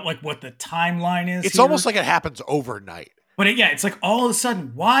know how, like, what the timeline is. It's almost like it happens overnight. But it's like all of a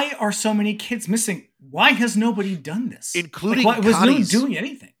sudden, why are so many kids missing? Why has nobody done this? Including was no one doing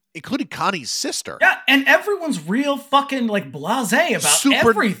anything? Including Connie's sister. Yeah, and everyone's real fucking like blasé about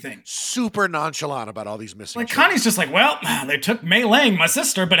everything. Super nonchalant about all these missing. Like children. Connie's just like, well, they took Mei Ling, my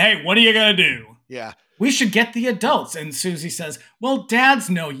sister, but hey, what are you gonna do? Yeah. We should get the adults. And Susie says, well, Dad's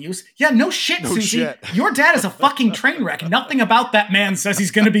no use. Yeah, no shit, Susie. Shit. Your dad is a fucking train wreck. Nothing about that man says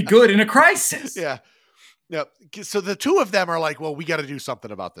he's going to be good in a crisis. Yeah. Yeah. So the two of them are like, well, we got to do something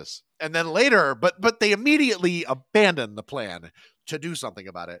about this. And then later, but they immediately abandon the plan to do something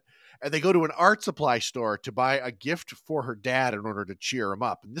about it. And they go to an art supply store to buy a gift for her dad in order to cheer him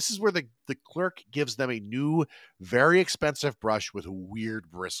up. And this is where the clerk gives them a new, very expensive brush with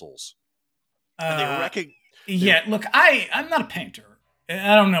weird bristles. Look, I'm not a painter.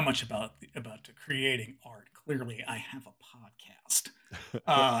 I don't know much about creating art. Clearly, I have a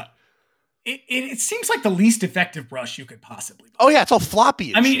podcast. It seems like the least effective brush you could possibly buy. Oh yeah, it's all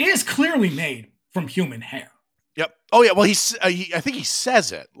floppy. I mean, it is clearly made from human hair. Yep. Oh yeah. Well, I think he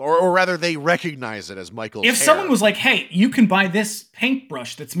says it, or rather, they recognize it as Michael's. If someone was like, "Hey, you can buy this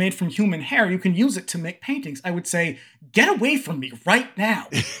paintbrush that's made from human hair. You can use it to make paintings," I would say, "Get away from me right now."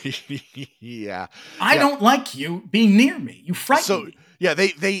 Yeah. I don't like you being near me. You frighten me. Yeah,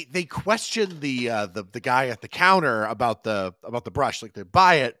 they question the guy at the counter about the brush. Like they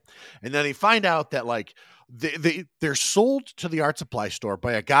buy it, and then they find out that like they're sold to the art supply store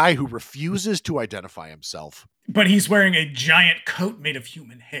by a guy who refuses to identify himself. But he's wearing a giant coat made of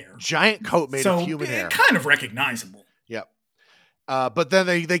human hair. Giant coat made of human hair. Kind of recognizable. Yep. But then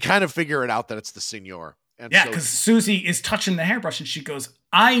they kind of figure it out that it's the Signor. And yeah, because Susie is touching the hairbrush and she goes,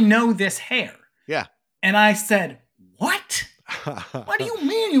 "I know this hair." Yeah. And I said, "What? What do you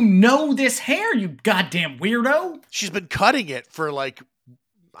mean you know this hair, you goddamn weirdo?" She's been cutting it for like,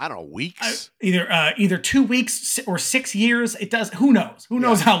 I don't know, weeks. Either 2 weeks or 6 years. It does. Who knows? Who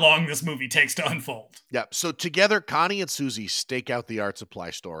knows how long this movie takes to unfold? Yeah. So together, Connie and Susie stake out the art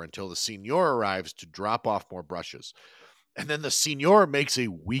supply store until the Signor arrives to drop off more brushes. And then the Signor makes a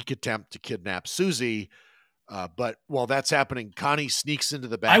weak attempt to kidnap Susie. But while that's happening, Connie sneaks into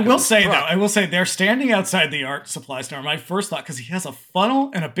the back. I will say they're standing outside the art supply store. My first thought, because he has a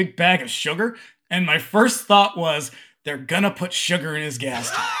funnel and a big bag of sugar. And my first thought was, they're gonna put sugar in his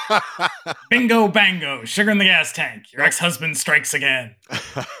gas tank. Bingo, bango, sugar in the gas tank. Your ex-husband strikes again.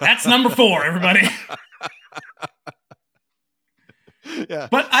 That's number 4, everybody. Yeah.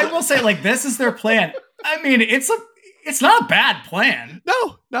 But I will say, like, this is their plan. I mean, it's not a bad plan.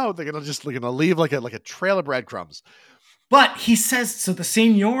 No, they're gonna leave like a trail of breadcrumbs. But he says, so the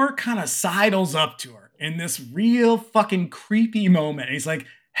Signor kind of sidles up to her in this real fucking creepy moment. And he's like,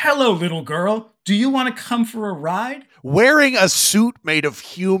 "Hello, little girl. Do you want to come for a ride?" Wearing a suit made of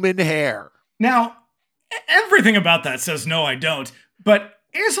human hair. Now, everything about that says no, I don't. But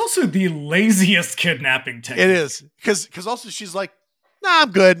it is also the laziest kidnapping technique. It is. Because also she's like, "Nah,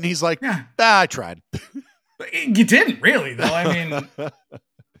 I'm good." And he's like, I tried. You didn't really, though. I mean...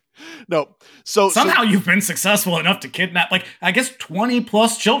 No. Somehow you've been successful enough to kidnap, like, I guess 20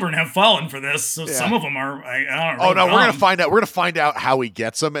 plus children have fallen for this. So some of them are, I don't know. Oh no, we're going to find out. We're going to find out how he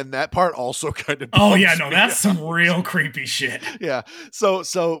gets them. And that part also kind of. Oh yeah, no, that's some real creepy shit. Yeah.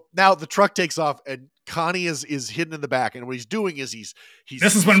 So now the truck takes off and Connie is hidden in the back, and what he's doing is he's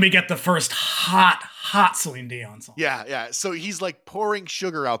This is when we get the first hot Celine Dion song. Yeah. So he's like pouring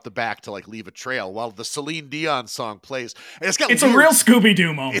sugar out the back to like leave a trail while the Celine Dion song plays. And it's a real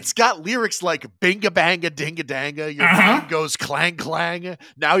Scooby-Doo moment. It's got lyrics like binga banga dinga danga, your brain goes clang clang,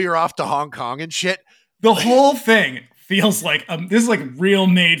 now you're off to Hong Kong and shit. The whole thing feels like this is like real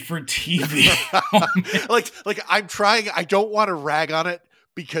made for TV. like I'm trying, I don't want to rag on it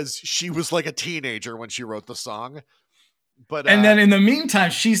because she was like a teenager when she wrote the song. But and then in the meantime,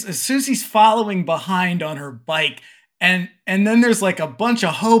 Susie's following behind on her bike, and then there's like a bunch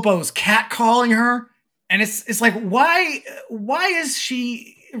of hobos catcalling her, and it's like why is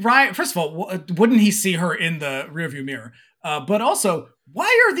she right? First of all, wouldn't he see her in the rearview mirror? But also,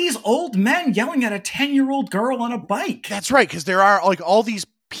 why are these old men yelling at a 10-year-old girl on a bike? That's right, because there are like all these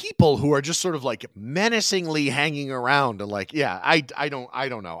people who are just sort of like menacingly hanging around and like, yeah, I don't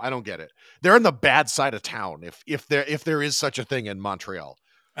know. I don't get it. They're on the bad side of town if there is such a thing in Montreal.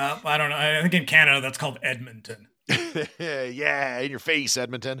 I don't know. I think in Canada that's called Edmonton. Yeah, in your face,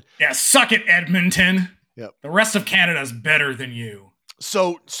 Edmonton. Yeah, suck it, Edmonton. Yep. The rest of Canada is better than you.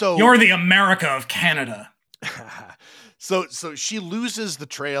 So you're the America of Canada. So she loses the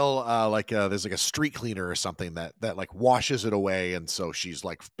trail, there's like a street cleaner or something that like washes it away, and so she's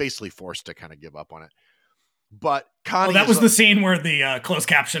like basically forced to kind of give up on it. But Connie, that was the scene where the closed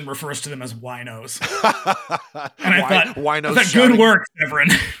caption refers to them as winos, and I thought, winos, good work, Severin.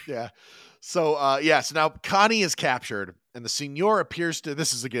 Yeah. So so now Connie is captured, and the Signor appears to.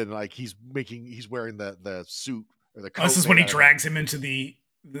 This is again like he's wearing the suit or the coat. This is when he drags him into the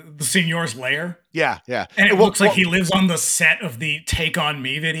Signor's lair. Yeah. And it looks like he lives on the set of the Take On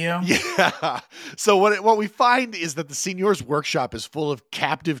Me video. Yeah. So what we find is that the Signor's workshop is full of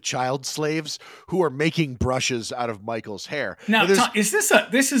captive child slaves who are making brushes out of Michael's hair. Now,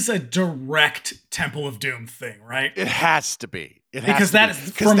 this is a direct Temple of Doom thing, right? It has to be.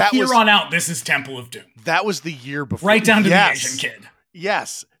 From here on out, this is Temple of Doom. That was the year before. Right down to the Asian kid.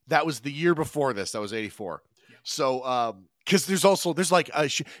 Yes. That was the year before this. That was 84. Yeah. So, because there's like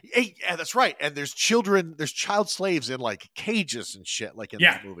that's right, and there's child slaves in like cages and shit like in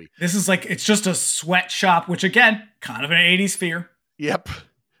this movie. This is like it's just a sweatshop, which again, kind of an 80s fear. Yep.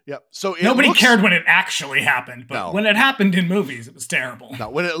 So nobody cared when it actually happened, but when it happened in movies, it was terrible. No,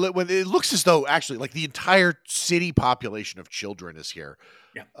 when it looks as though actually like the entire city population of children is here.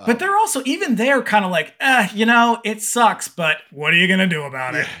 Yeah, but they're also even there kind of like, it sucks, but what are you gonna do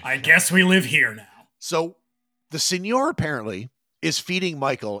about it? I guess we live here now. So. The Signor apparently is feeding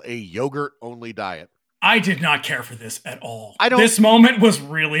Michael a yogurt-only diet. I did not care for this at all. This moment was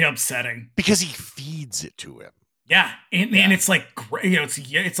really upsetting because he feeds it to him. Yeah, and it's like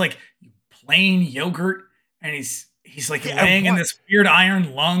it's like plain yogurt, and he's like laying in this weird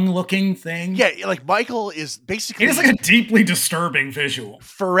iron lung-looking thing. Yeah, like Michael is basically. It is like a deeply disturbing visual.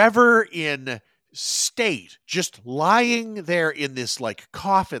 Forever in state, just lying there in this like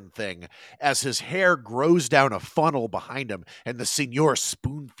coffin thing as his hair grows down a funnel behind him and the Signor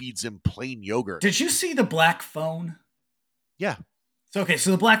spoon feeds him plain yogurt. Did you see the black phone? Yeah. So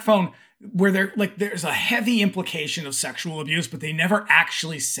the black phone where there's a heavy implication of sexual abuse, but they never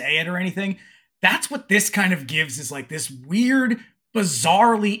actually say it or anything. That's what this kind of gives, is like this weird,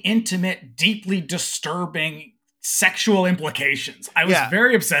 bizarrely intimate, deeply disturbing sexual implications. I was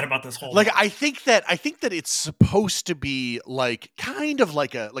very upset about this whole I think that it's supposed to be like kind of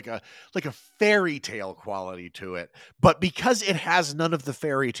like a fairy tale quality to it, but because it has none of the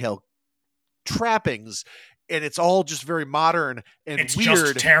fairy tale trappings and it's all just very modern and it's weird,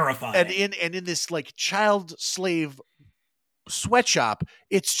 just terrifying. And in this like child slave sweatshop,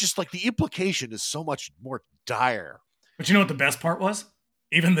 it's just like the implication is so much more dire. But you know what the best part was?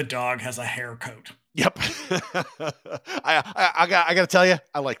 Even the dog has a hair coat. Yep. I got to tell you,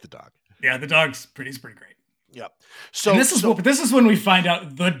 I like the dog. Yeah, the dog's pretty great. Yep. So this is when we find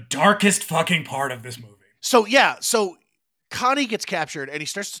out the darkest fucking part of this movie. So Connie gets captured and he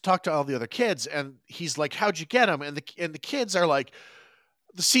starts to talk to all the other kids and he's like, "How'd you get him?" And the kids are like,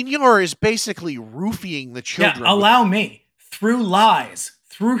 the Signor is basically roofing the children. Yeah, allow me. Through lies,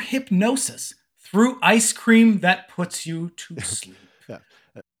 through hypnosis, through ice cream that puts you to sleep.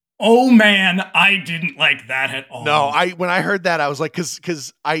 Oh man, I didn't like that at all. No, when I heard that, I was like,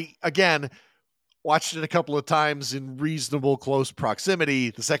 because I again watched it a couple of times in reasonable close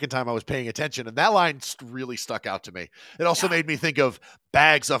proximity. The second time I was paying attention, and that line really stuck out to me. It also made me think of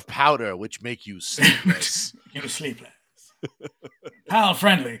bags of powder, which make you sleepless. You're sleepless. Pal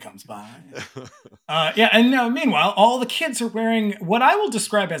Friendly comes by. Meanwhile, all the kids are wearing what I will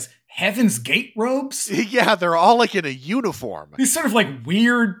describe as Heaven's Gate robes. Yeah, they're all like in a uniform. These sort of like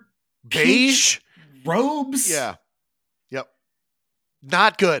weird beige, robes. Yeah. Yep.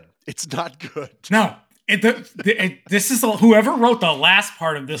 Not good. It's not good. No. This is whoever wrote the last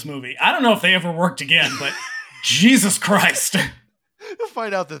part of this movie. I don't know if they ever worked again, but Jesus Christ. You'll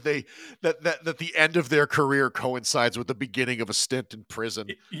find out that that the end of their career coincides with the beginning of a stint in prison.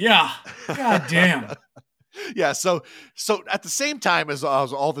 Yeah. God damn. Yeah, so at the same time as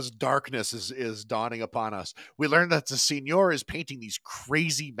all this darkness is dawning upon us, we learn that the Signor is painting these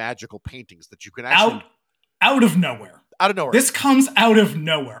crazy magical paintings that you can actually out of nowhere. Out of nowhere. This comes out of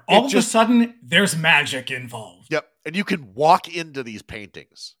nowhere. All of a sudden, there's magic involved. Yep, and you can walk into these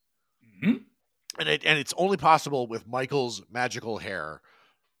paintings, mm-hmm. and it's only possible with Michael's magical hair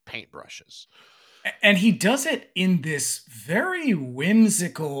paintbrushes. And he does it in this very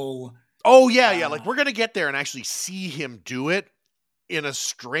whimsical. Oh yeah. Like we're gonna get there and actually see him do it in a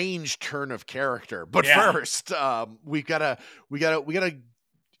strange turn of character. But first, we gotta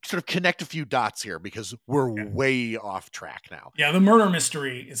sort of connect a few dots here because we're way off track now. Yeah, the murder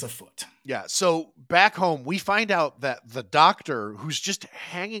mystery is afoot. Yeah. So back home, we find out that the doctor who's just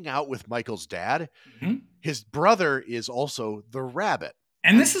hanging out with Michael's dad, mm-hmm. his brother is also the rabbit.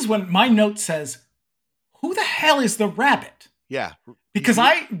 And this is when my note says, "Who the hell is the rabbit?" Yeah. Because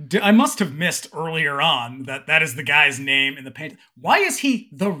I must have missed earlier on that is the guy's name in the painting. Why is he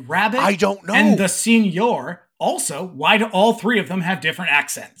the rabbit? I don't know. And the Signor also, why do all three of them have different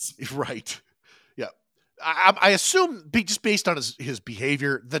accents? Right. Yeah. I assume just based on his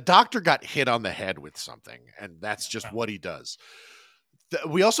behavior, the doctor got hit on the head with something, and that's just what he does.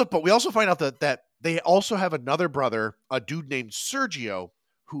 We also find out that they also have another brother, a dude named Sergio,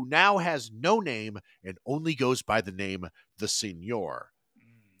 who now has no name and only goes by the name the Signor.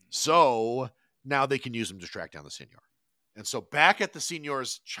 So now they can use him to track down the Signor. And so back at the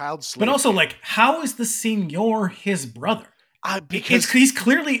Signor's child slave. But also, like, how is the Signor his brother? Because he's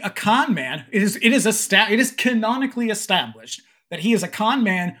clearly a con man. It is canonically established that he is a con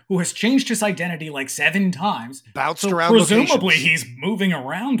man who has changed his identity like 7 times. Bounced around presumably locations. He's moving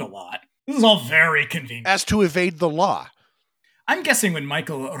around a lot. This is all very convenient. As to evade the law. I'm guessing when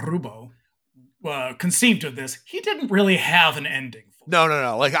Michael Rubo conceived of this, he didn't really have an ending. No.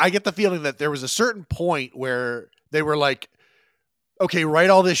 Like, I get the feeling that there was a certain point where they were like, okay, write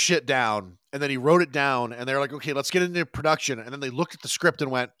all this shit down. And then he wrote it down and they're like, okay, let's get into production. And then they looked at the script and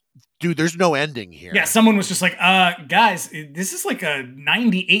went, dude, there's no ending here. Yeah, someone was just like, guys, this is like a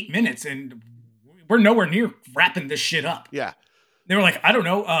 98 minutes and we're nowhere near wrapping this shit up. Yeah. They were like, I don't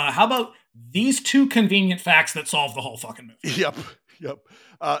know, how about these 2 convenient facts that solve the whole fucking movie? Yep.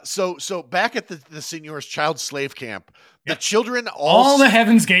 So back at the Signor's child slave camp, the children all the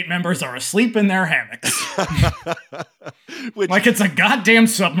Heaven's Gate members are asleep in their hammocks. Like it's a goddamn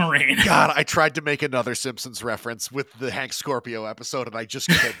submarine. God, I tried to make another Simpsons reference with the Hank Scorpio episode and I just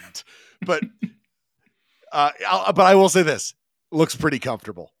couldn't. But I will say this, looks pretty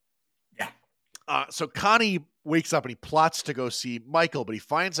comfortable. Yeah. So Connie wakes up and he plots to go see Michael, but he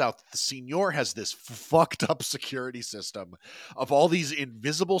finds out that the Signor has this fucked up security system of all these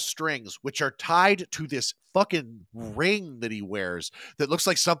invisible strings, which are tied to this fucking ring that he wears that looks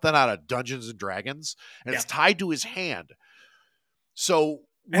like something out of Dungeons and Dragons, and it's tied to his hand. So,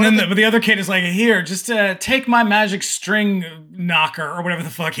 and then the other kid is like, "Here, just take my magic string knocker or whatever the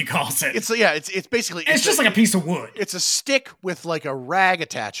fuck he calls it." It's basically it's just like a piece of wood. It's a stick with like a rag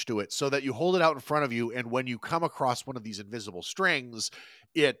attached to it, so that you hold it out in front of you, and when you come across one of these invisible strings,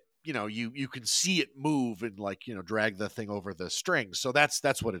 you can see it move and drag the thing over the string. So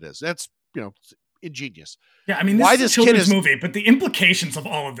that's what it is. That's ingenious. Yeah, I mean, this is a children's movie, but the implications of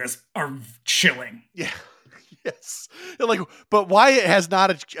all of this are chilling. Yeah. Yes. But why it has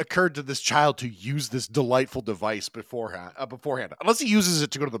not occurred to this child to use this delightful device beforehand, unless he uses it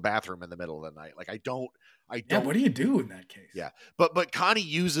to go to the bathroom in the middle of the night. Like, I don't. Yeah, what do you do in that case? Yeah. But Connie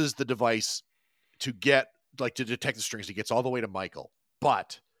uses the device to to detect the strings. He gets all the way to Michael.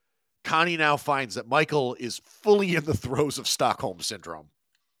 But Connie now finds that Michael is fully in the throes of Stockholm Syndrome.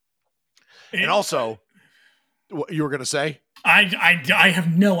 And also, what you were going to say? I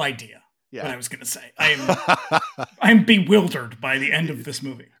have no idea. Yeah. What I was going to say. I'm bewildered by the end of this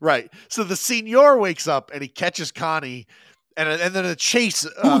movie. Right. So the Signor wakes up and he catches Connie and then a chase.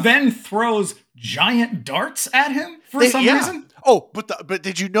 Who then throws giant darts at him for some reason? Oh, but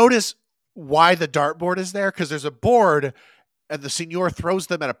did you notice why the dartboard is there? Because there's a board and the Signor throws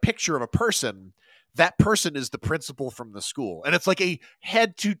them at a picture of a person. That person is the principal from the school. And it's like a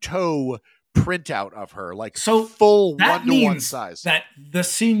head to toe printout of her, like full 1-to-1 size. That the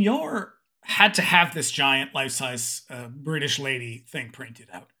Signor had to have this giant life-size British lady thing printed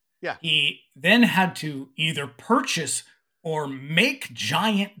out. Yeah. He then had to either purchase or make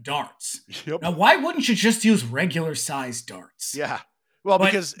giant darts. Yep. Now, why wouldn't you just use regular sized darts? Yeah. Well,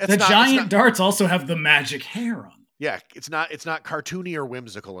 But because the giant darts also have the magic hair on them. Yeah, it's not cartoony or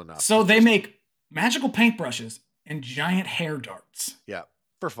whimsical enough. So they make magical paintbrushes and giant hair darts. Yeah,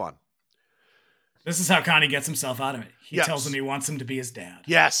 for fun. This is how Connie gets himself out of it. He Yes. tells him he wants him to be his dad.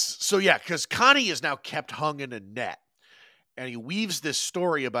 Yes. So yeah, because Connie is now kept hung in a net. And he weaves this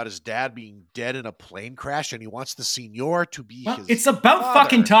story about his dad being dead in a plane crash, and he wants the Signor to be Well, his it's about father.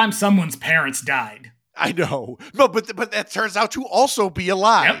 fucking time someone's parents died. I know. No, but that turns out to also be a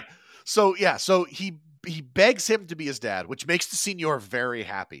lie. Yep. So yeah, so he begs him to be his dad, which makes the Signor very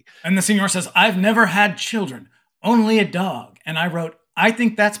happy. And the Signor says, I've never had children, only a dog. And I wrote, I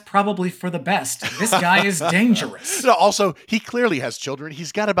think that's probably for the best. This guy is dangerous. No, also, he clearly has children.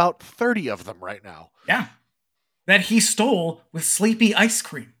 He's got about 30 of them right now. Yeah. That he stole with sleepy ice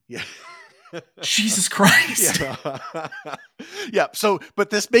cream. Yeah. Jesus Christ. Yeah. Yeah. So,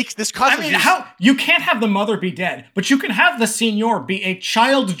 but this causes. I mean, how you can't have the mother be dead, but you can have the Signor be a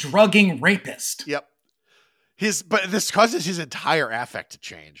child drugging rapist. Yep. But this causes his entire affect to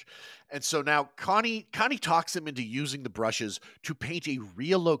change. And so now Connie talks him into using the brushes to paint a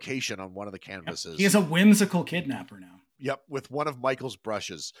real location on one of the canvases. He is a whimsical kidnapper now. Yep, with one of Michael's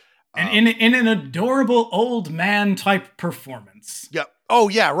brushes. And in an adorable old man type performance. Yep. Oh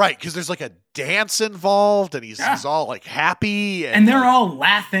yeah, right. Because there's like a dance involved, and he's all like happy, and they're all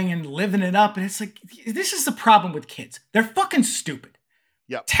laughing and living it up. And it's like, this is the problem with kids. They're fucking stupid.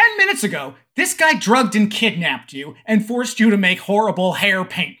 Yep. 10 minutes ago, this guy drugged and kidnapped you and forced you to make horrible hair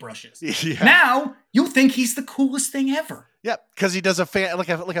paintbrushes. Yeah. Now you think he's the coolest thing ever. Yep, because he does a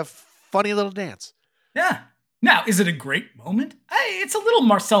funny little dance. Yeah. Now, is it a great moment? It's a little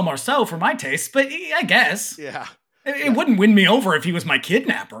Marcel for my taste, but I guess. Yeah. It wouldn't win me over if he was my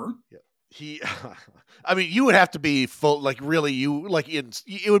kidnapper. Yeah. I mean, you would have to be full, like really,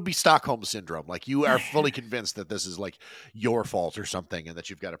 it would be Stockholm syndrome. Like you are fully convinced that this is like your fault or something, and that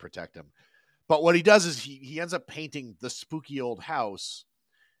you've got to protect him. But what he does is he ends up painting the spooky old house,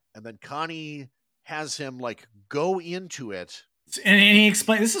 and then Connie has him like go into it. And he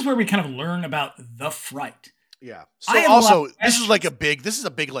explains, this is where we kind of learn about the Fright. Yeah. So also, this is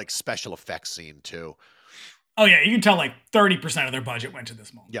a big like special effects scene too. Oh yeah, you can tell like 30% of their budget went to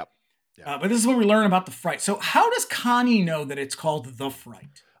this moment. Yep. But this is where we learn about the Fright. So how does Connie know that it's called the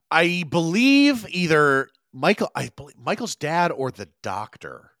Fright? I believe either Michael's dad or the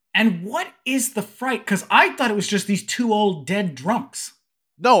doctor. And what is the Fright? Because I thought it was just these two old dead drunks.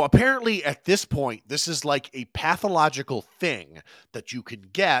 No, apparently at this point, this is like a pathological thing that you can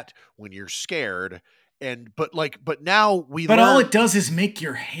get when you're scared. But now we learn, all it does is make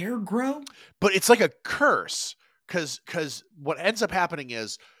your hair grow? But it's like a curse. Because what ends up happening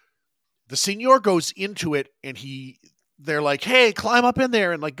is the Signor goes into it, and they're like, hey, climb up in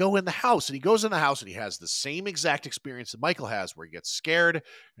there and like go in the house. And he goes in the house, and he has the same exact experience that Michael has, where he gets scared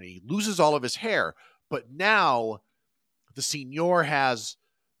and he loses all of his hair. But now the Signor has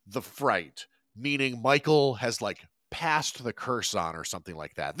the Fright, meaning Michael has like passed the curse on or something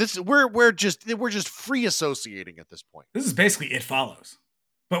like that. We're just free associating at this point. This is basically It Follows,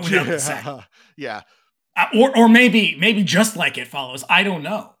 but without the second. Yeah. Or maybe just like It Follows. I don't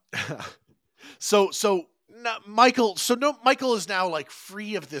know. So Michael is now like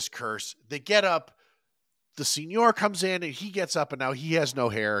free of this curse. They get up. The Signor comes in, and he gets up, and now he has no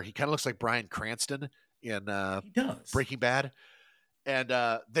hair. He kind of looks like Bryan Cranston in Breaking Bad. And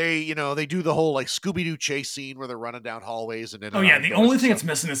they do the whole like Scooby-Doo chase scene where they're running down hallways and the only thing it's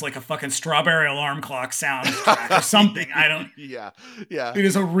missing is like a fucking Strawberry Alarm Clock soundtrack or something. I don't. Yeah. It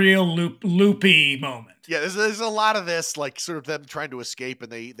is a real loopy moment. Yeah, there's a lot of this, like sort of them trying to escape,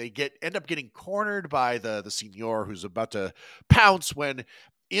 and they end up getting cornered by the Signor, who's about to pounce when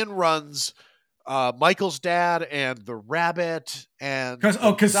in runs Michael's dad and the rabbit, and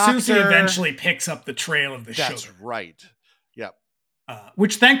because Susie eventually picks up the trail of the sugar. That's right. Yep.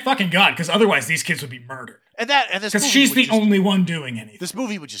 Which thank fucking God, because otherwise these kids would be murdered. And because she's the only one doing anything. This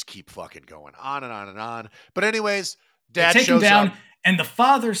movie would just keep fucking going on and on and on. But anyways, Dad take shows him down, up, and the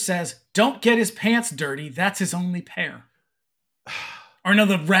father says, "Don't get his pants dirty. That's his only pair." Or no,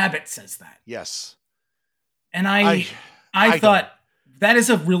 the rabbit says that. Yes. And I thought that is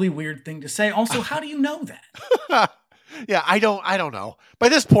a really weird thing to say. Also, how do you know that? Yeah, I don't know. By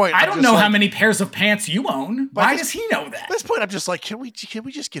this point, I don't know how many pairs of pants you own. Why does he know that? At this point, I'm just like, can we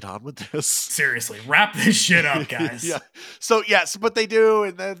just get on with this? Seriously, wrap this shit up, guys. Yeah. So yes, but they do,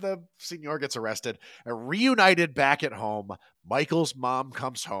 and then the Signor gets arrested and reunited back at home. Michael's mom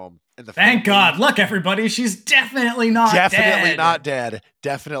comes home, and thank family, God. Look, everybody, she's definitely not dead. Not dead.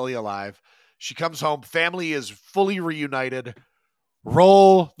 Definitely alive. She comes home. Family is fully reunited.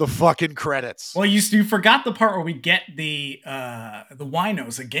 Roll the fucking credits. Well, you forgot the part where we get the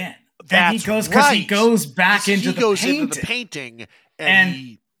winos again. That's he goes back into the painting,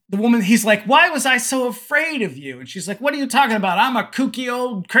 and the woman, he's like, "Why was I so afraid of you?" And she's like, "What are you talking about? I'm a kooky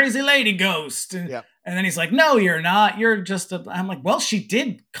old crazy lady ghost." And then he's like, "No, you're not. You're just a..." I'm like, "Well, she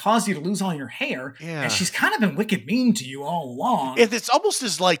did cause you to lose all your hair, and she's kind of been wicked mean to you all along." It's almost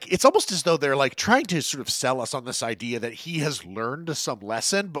as though they're like trying to sort of sell us on this idea that he has learned some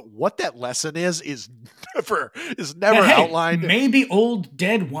lesson, but what that lesson is never outlined. Maybe old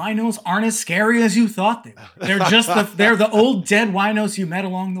dead winos aren't as scary as you thought they were. They're just they're the old dead winos you met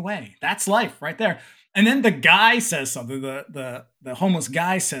along the way. That's life right there. And then the guy says something, the homeless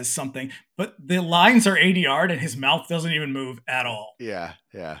guy says something, but the lines are ADR'd and his mouth doesn't even move at all. Yeah.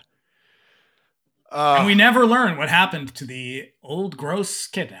 And we never learn what happened to the old gross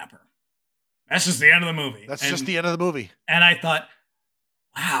kidnapper. That's just the end of the movie. Just the end of the movie. And I thought,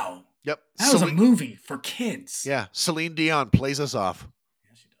 wow. Yep. That was a movie for kids. Yeah. Celine Dion plays us off.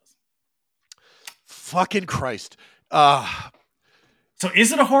 Yeah, she does. Fucking Christ. So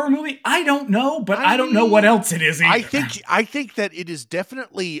is it a horror movie? I don't know, but I don't know what else it is either. I think that it is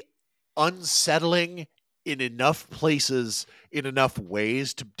definitely unsettling in enough places, in enough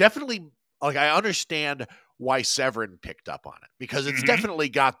ways to definitely, like, I understand why Severin picked up on it, because it's definitely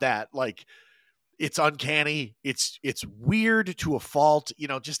got that, like, it's uncanny, it's weird to a fault,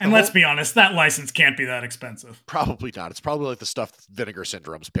 and let's be honest, that license can't be that expensive. Probably not. It's probably like the stuff Vinegar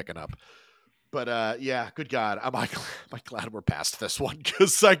Syndrome's picking up. But yeah, good God, I'm glad we're past this one,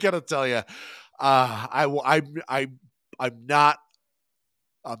 because I gotta tell you, I'm not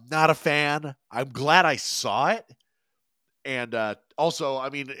a fan. I'm glad I saw it, and also, I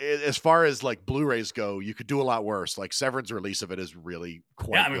mean, as far as like Blu-rays go, you could do a lot worse. Like Severin's release of it is really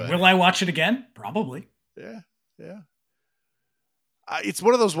quite good. Will I watch it again? Probably. Yeah. It's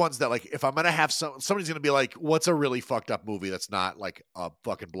one of those ones that, like, if I'm gonna have somebody's gonna be like, "What's a really fucked up movie that's not like a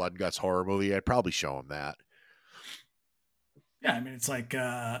fucking blood and guts horror movie?" I'd probably show them that. Yeah, I mean, it's like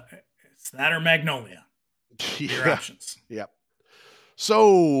it's that or Magnolia. Your options. Yep.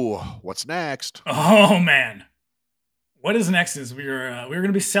 So, what's next? Oh man, what is next? Is we're going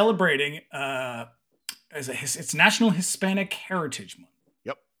to be celebrating it's National Hispanic Heritage Month.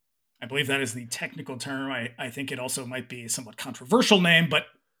 I believe that is the technical term. I think it also might be a somewhat controversial name, but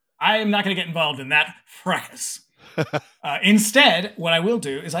I am not going to get involved in that fracas. Instead, what I will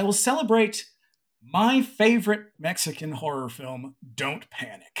do is I will celebrate my favorite Mexican horror film, Don't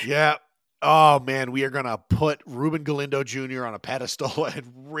Panic. Yeah. Oh, man, we are going to put Ruben Galindo Jr. on a pedestal and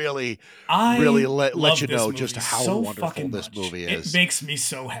really let you know just how wonderful this movie is. It makes me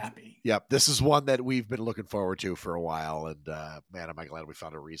so happy. Yep, this is one that we've been looking forward to for a while, and man, am I glad we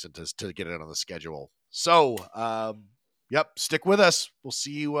found a reason to get it on the schedule. So, yep, stick with us. We'll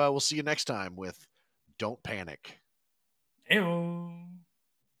see you next time with Don't Panic. Ew.